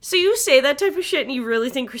 So you say that type of shit and you really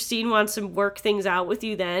think Christine wants to work things out with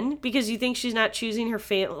you then? Because you think she's not choosing her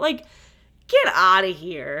family? Get out of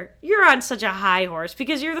here. You're on such a high horse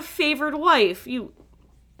because you're the favored wife.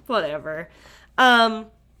 Whatever.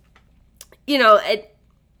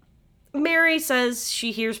 Mary says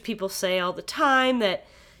she hears people say all the time that,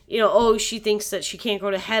 oh, she thinks that she can't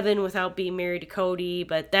go to heaven without being married to Cody,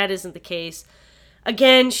 but that isn't the case.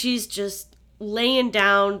 Again, she's just laying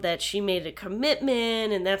down that she made a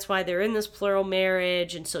commitment, and that's why they're in this plural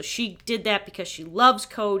marriage, and so she did that because she loves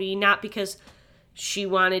Cody, not because she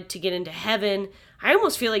wanted to get into heaven. I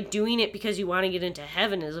almost feel like doing it because you want to get into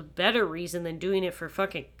heaven is a better reason than doing it for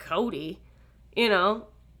fucking Cody, And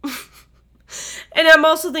I'm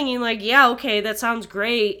also thinking, like, yeah, okay, that sounds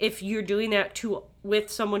great if you're doing that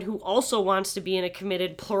with someone who also wants to be in a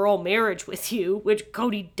committed plural marriage with you, which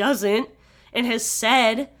Cody doesn't and has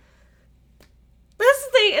said. That's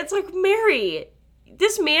the thing. It's like, Mary,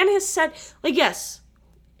 this man has said, like, yes,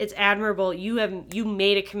 it's admirable. You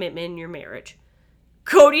made a commitment in your marriage.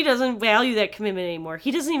 Cody doesn't value that commitment anymore.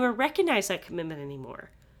 He doesn't even recognize that commitment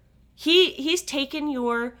anymore. He's taken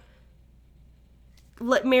your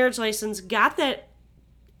marriage license, got that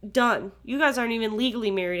done. You guys aren't even legally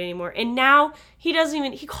married anymore. And now he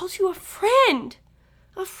calls you a friend.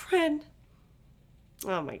 A friend.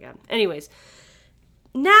 Oh my God. Anyways,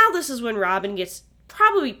 now this is when Robin gets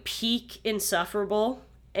probably peak insufferable.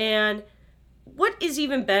 And what is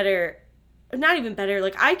even better, not even better,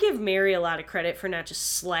 like, I give Mary a lot of credit for not just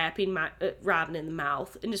slapping Robin in the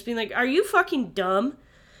mouth and just being like, are you fucking dumb?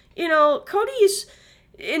 Cody is,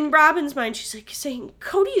 in Robin's mind, she's like saying,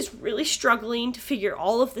 Cody is really struggling to figure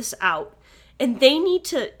all of this out. And they need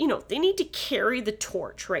to carry the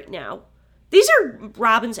torch right now. These are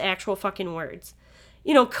Robin's actual fucking words.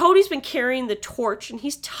 Cody's been carrying the torch and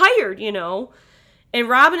he's tired, And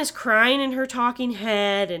Robin is crying in her talking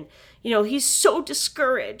head and, he's so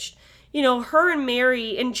discouraged. Her and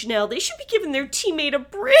Mary and Janelle, they should be giving their teammate a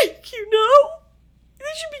break, They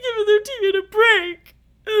should be giving their teammate a break.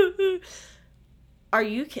 Are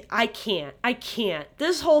you kidding? I can't.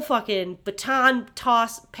 This whole fucking baton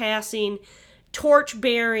passing, torch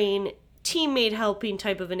bearing, teammate helping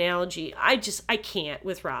type of analogy, I can't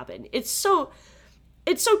with Robin. It's so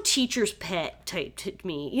teacher's pet type to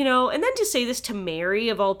me, And then to say this to Mary,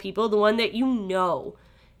 of all people, the one that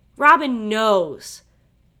Robin knows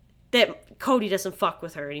that Cody doesn't fuck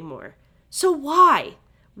with her anymore. So why?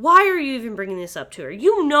 Why are you even bringing this up to her?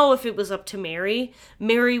 If it was up to Mary,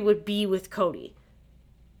 Mary would be with Cody.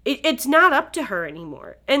 It's not up to her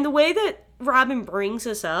anymore. And the way that Robin brings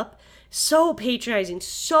this up, so patronizing,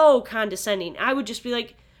 so condescending, I would just be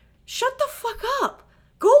like, shut the fuck up.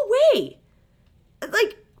 Go away.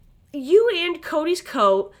 Like, you and Cody's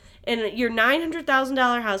coat and your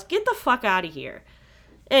 $900,000 house, get the fuck out of here.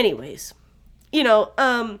 Anyways,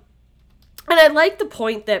 and I like the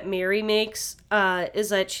point that Mary makes, is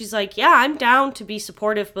that she's like, yeah, I'm down to be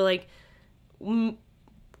supportive, but like,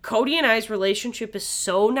 Cody and I's relationship is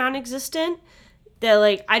so non-existent that,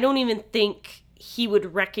 like, I don't even think he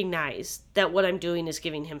would recognize that what I'm doing is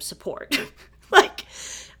giving him support.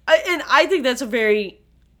 And I think that's a very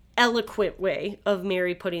eloquent way of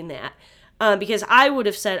Mary putting that. Because I would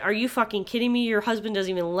have said, are you fucking kidding me? Your husband doesn't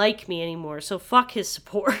even like me anymore, so fuck his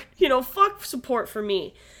support. Fuck support for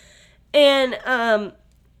me. And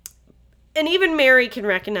even Mary can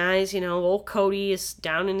recognize, old Cody is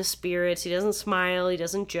down in his spirits. He doesn't smile. He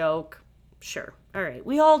doesn't joke. Sure. All right.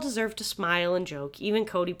 We all deserve to smile and joke. Even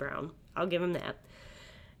Cody Brown. I'll give him that.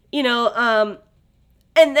 And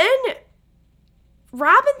then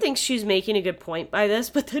Robin thinks she's making a good point by this,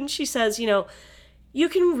 but then she says, you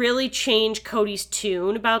can really change Cody's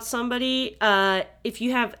tune about somebody if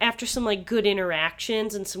you have, after some, like, good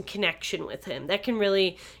interactions and some connection with him. That can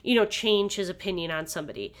really, change his opinion on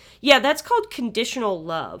somebody. Yeah, that's called conditional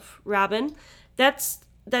love, Robin. That's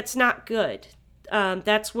not good.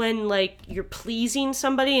 That's when, like, you're pleasing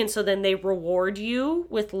somebody and so then they reward you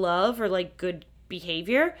with love or, like, good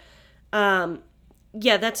behavior. Yeah,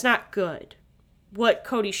 that's not good. What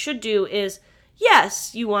Cody should do is,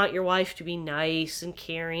 yes, you want your wife to be nice and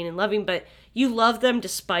caring and loving, but you love them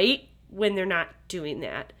despite when they're not doing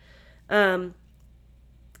that.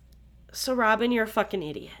 So, Robin, you're a fucking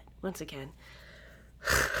idiot, once again.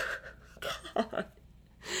 God.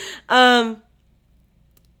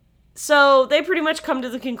 So they pretty much come to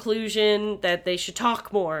the conclusion that they should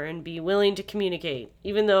talk more and be willing to communicate,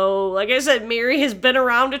 even though, like I said, Mary has been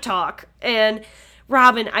around to talk. And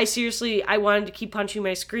Robin, I wanted to keep punching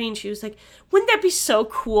my screen. She was like, wouldn't that be so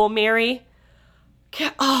cool, Mary?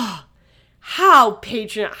 Oh, how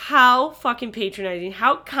fucking patronizing,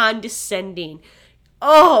 how condescending.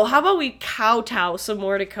 Oh, how about we kowtow some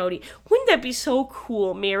more to Cody? Wouldn't that be so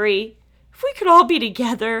cool, Mary? If we could all be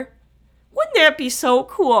together. Wouldn't that be so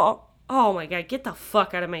cool? oh my God, get the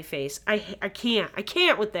fuck out of my face. I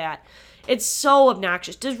can't with that. It's so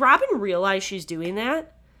obnoxious. Does Robin realize she's doing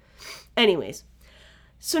that? Anyways,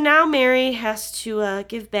 so now Mary has to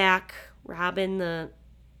give back Robin the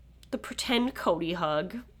pretend Cody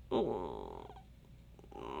hug. I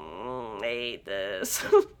hate this.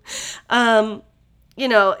 And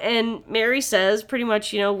Mary says pretty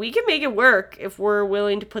much, we can make it work if we're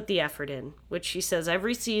willing to put the effort in, which she says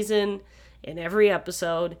every season, in every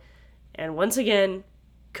episode. And once again,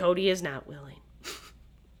 Cody is not willing.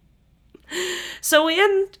 So we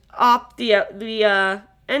end off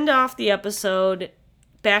the episode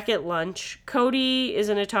back at lunch. Cody is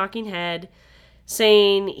in a talking head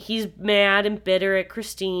saying he's mad and bitter at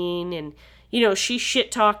Christine, and she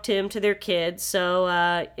shit-talked him to their kids,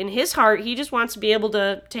 so in his heart, he just wants to be able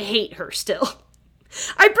to hate her still.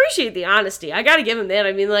 I appreciate the honesty. I gotta give him that.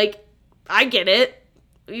 I mean, I get it.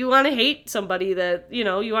 You want to hate somebody that, you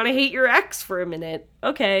want to hate your ex for a minute.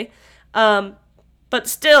 Okay. But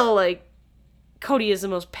still, Cody is the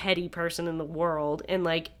most petty person in the world, and,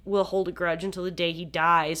 will hold a grudge until the day he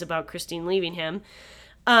dies about Christine leaving him.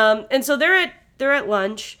 And so they're at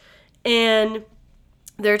lunch, and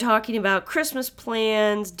they're talking about Christmas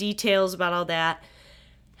plans, details about all that.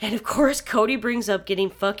 And of course, Cody brings up getting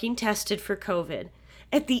fucking tested for COVID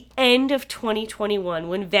at the end of 2021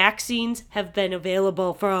 when vaccines have been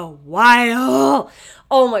available for a while.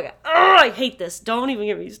 Oh my God. Oh, I hate this. Don't even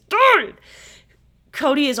get me started.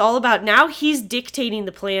 Cody is all about, now he's dictating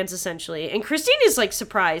the plans essentially. And Christine is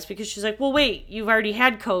surprised because she's like, well, wait, you've already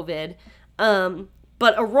had COVID.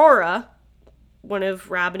 But Aurora, one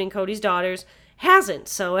of Robin and Cody's daughters, hasn't.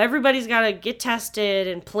 So everybody's got to get tested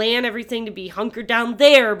and plan everything to be hunkered down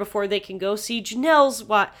there before they can go see Janelle's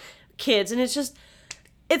kids. And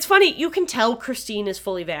it's funny. You can tell Christine is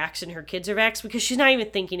fully vaxxed and her kids are vaxxed because she's not even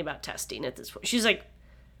thinking about testing at this point. She's like,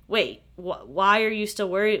 wait, why are you still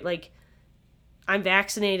worried? I'm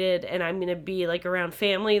vaccinated and I'm going to be around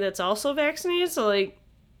family that's also vaccinated. So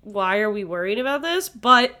why are we worried about this?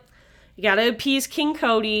 But you got to appease King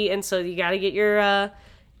Cody. And so you got to get your,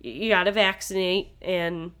 you gotta vaccinate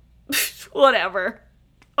and whatever.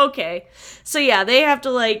 Okay. So yeah, they have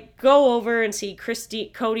to go over and see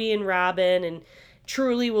Cody and Robin, and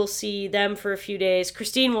Truly will see them for a few days.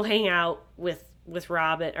 Christine will hang out with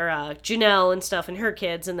Robin or Janelle and stuff and her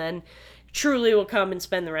kids, and then Truly will come and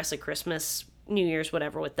spend the rest of Christmas, New Year's,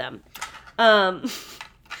 whatever with them.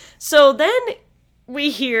 So then we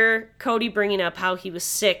hear Cody bringing up how he was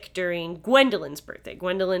sick during Gwendolyn's birthday.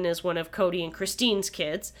 Gwendolyn is one of Cody and Christine's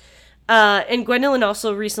kids. And Gwendolyn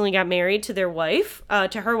also recently got married to her wife,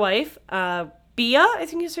 Bia, I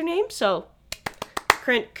think is her name. So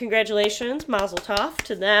congratulations, mazel tov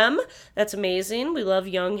to them. That's amazing. We love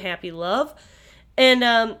young, happy love.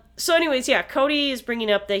 And so anyways, yeah, Cody is bringing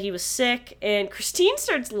up that he was sick, and Christine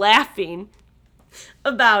starts laughing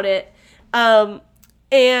about it.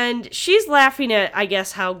 And she's laughing at, I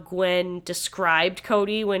guess, how Gwen described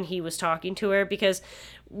Cody when he was talking to her, because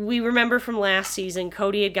we remember from last season,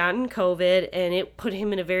 Cody had gotten COVID, and it put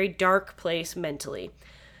him in a very dark place mentally.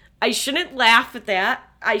 I shouldn't laugh at that.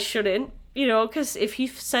 I shouldn't, because if he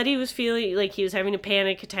said he was feeling like he was having a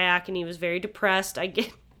panic attack and he was very depressed, I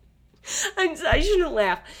shouldn't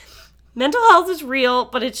laugh. Mental health is real,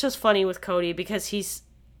 but it's just funny with Cody because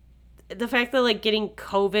the fact that getting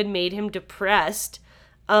COVID made him depressed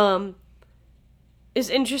is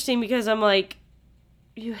interesting, because I'm like,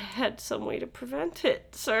 you had some way to prevent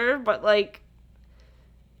it, sir, but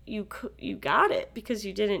you got it because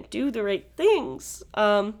you didn't do the right things.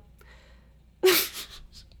 And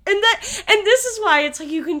this is why it's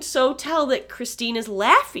you can so tell that Christine is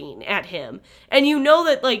laughing at him, and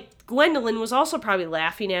that Gwendolyn was also probably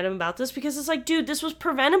laughing at him about this, because it's dude, this was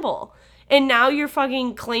preventable. And now you're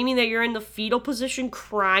fucking claiming that you're in the fetal position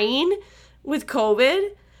crying with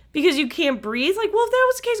COVID because you can't breathe? Well, if that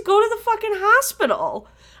was the case, go to the fucking hospital.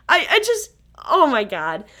 I just, oh my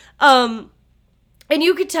God. And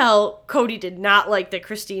you could tell Cody did not like that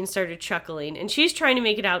Christine started chuckling. And she's trying to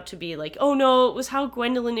make it out to be oh no, it was how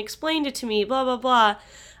Gwendolyn explained it to me, blah, blah,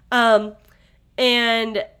 blah.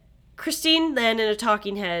 And Christine then, in a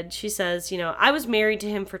talking head, she says, I was married to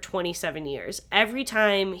him for 27 years. Every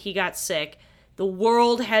time he got sick, the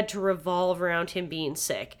world had to revolve around him being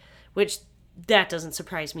sick, which that doesn't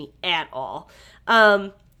surprise me at all.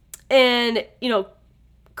 And,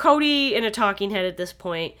 Cody, in a talking head at this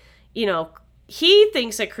point, he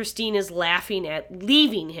thinks that Christine is laughing at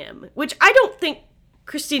leaving him, which I don't think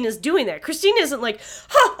Christine is doing that. Christine isn't ha,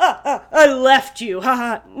 ha, ha, I left you, ha,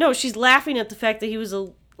 ha. No, she's laughing at the fact that he was,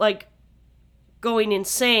 going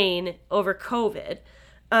insane over COVID.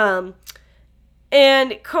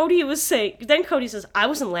 And Cody was saying, then Cody says, I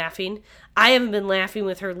wasn't laughing. I haven't been laughing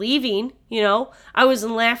with her leaving, you know. I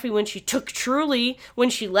wasn't laughing when she took Truly, when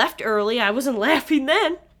she left early. I wasn't laughing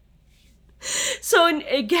then. So,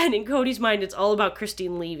 again, in Cody's mind, it's all about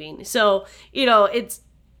Christine leaving. So, you know,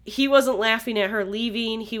 he wasn't laughing at her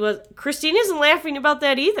leaving. Christine isn't laughing about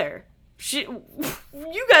that either.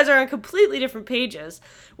 You guys are on completely different pages.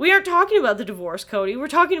 We aren't talking about the divorce, Cody. We're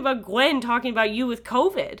talking about Gwen talking about you with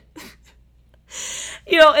COVID.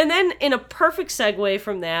 You know, and then in a perfect segue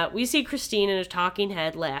from that, we see Christine in a talking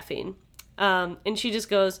head laughing. And she just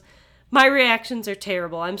goes, my reactions are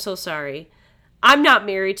terrible. I'm so sorry. I'm not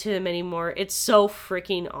married to him anymore. It's so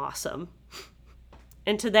freaking awesome.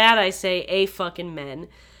 And to that I say, a fucking men.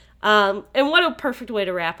 And what a perfect way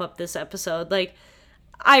to wrap up this episode. Like,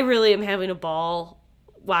 I really am having a ball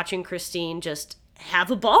watching Christine just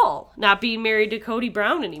have a ball, not being married to Cody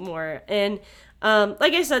Brown anymore. And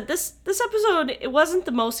like I said, this episode, it wasn't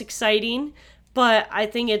the most exciting, but I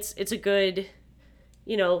think it's a good,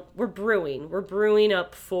 you know, we're brewing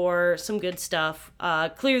up for some good stuff.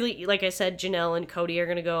 Clearly, like I said, Janelle and Cody are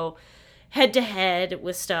going to go head to head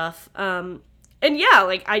with stuff. And yeah,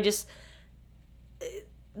 like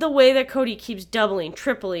the way that Cody keeps doubling,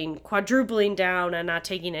 tripling, quadrupling down and not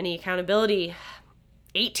taking any accountability.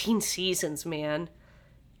 18 seasons, man.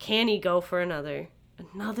 Can he go for another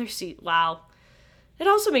season? Wow. It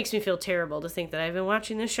also makes me feel terrible to think that I've been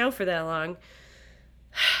watching this show for that long.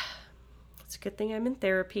 It's a good thing I'm in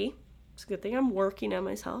therapy. It's a good thing I'm working on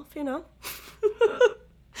myself, you know.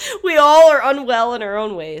 We all are unwell in our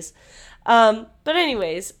own ways. But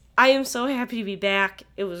anyways, I am so happy to be back.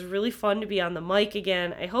 It was really fun to be on the mic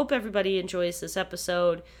again. I hope everybody enjoys this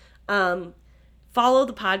episode. Follow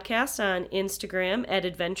the podcast on Instagram at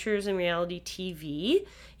Adventures in Reality TV.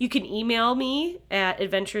 You can email me at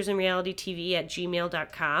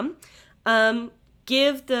adventuresinrealitytv@gmail.com.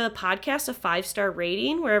 Give the podcast a 5-star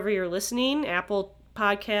rating wherever you're listening, Apple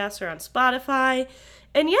Podcasts or on Spotify.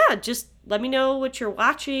 And yeah, just let me know what you're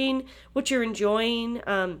watching, what you're enjoying.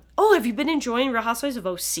 Have you been enjoying Real Housewives of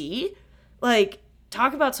OC? Like,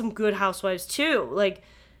 talk about some good housewives too. Like,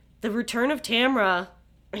 the return of Tamra.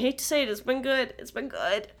 I hate to say it, it's been good. It's been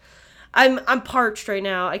good. I'm parched right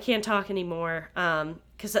now. I can't talk anymore.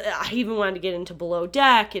 Because I even wanted to get into Below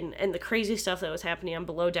Deck and the crazy stuff that was happening on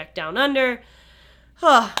Below Deck Down Under.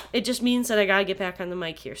 It just means that I gotta get back on the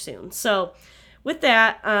mic here soon. So, with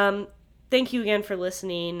that, thank you again for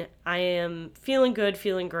listening. I am feeling good,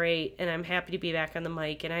 feeling great, and I'm happy to be back on the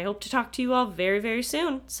mic, and I hope to talk to you all very, very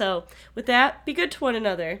soon. So, with that, be good to one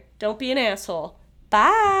another. Don't be an asshole.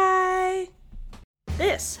 Bye!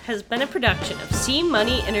 This has been a production of C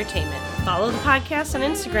Money Entertainment. Follow the podcast on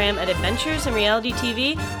Instagram at Adventures in Reality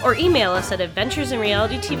TV or email us at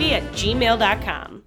adventuresinrealitytv@gmail.com.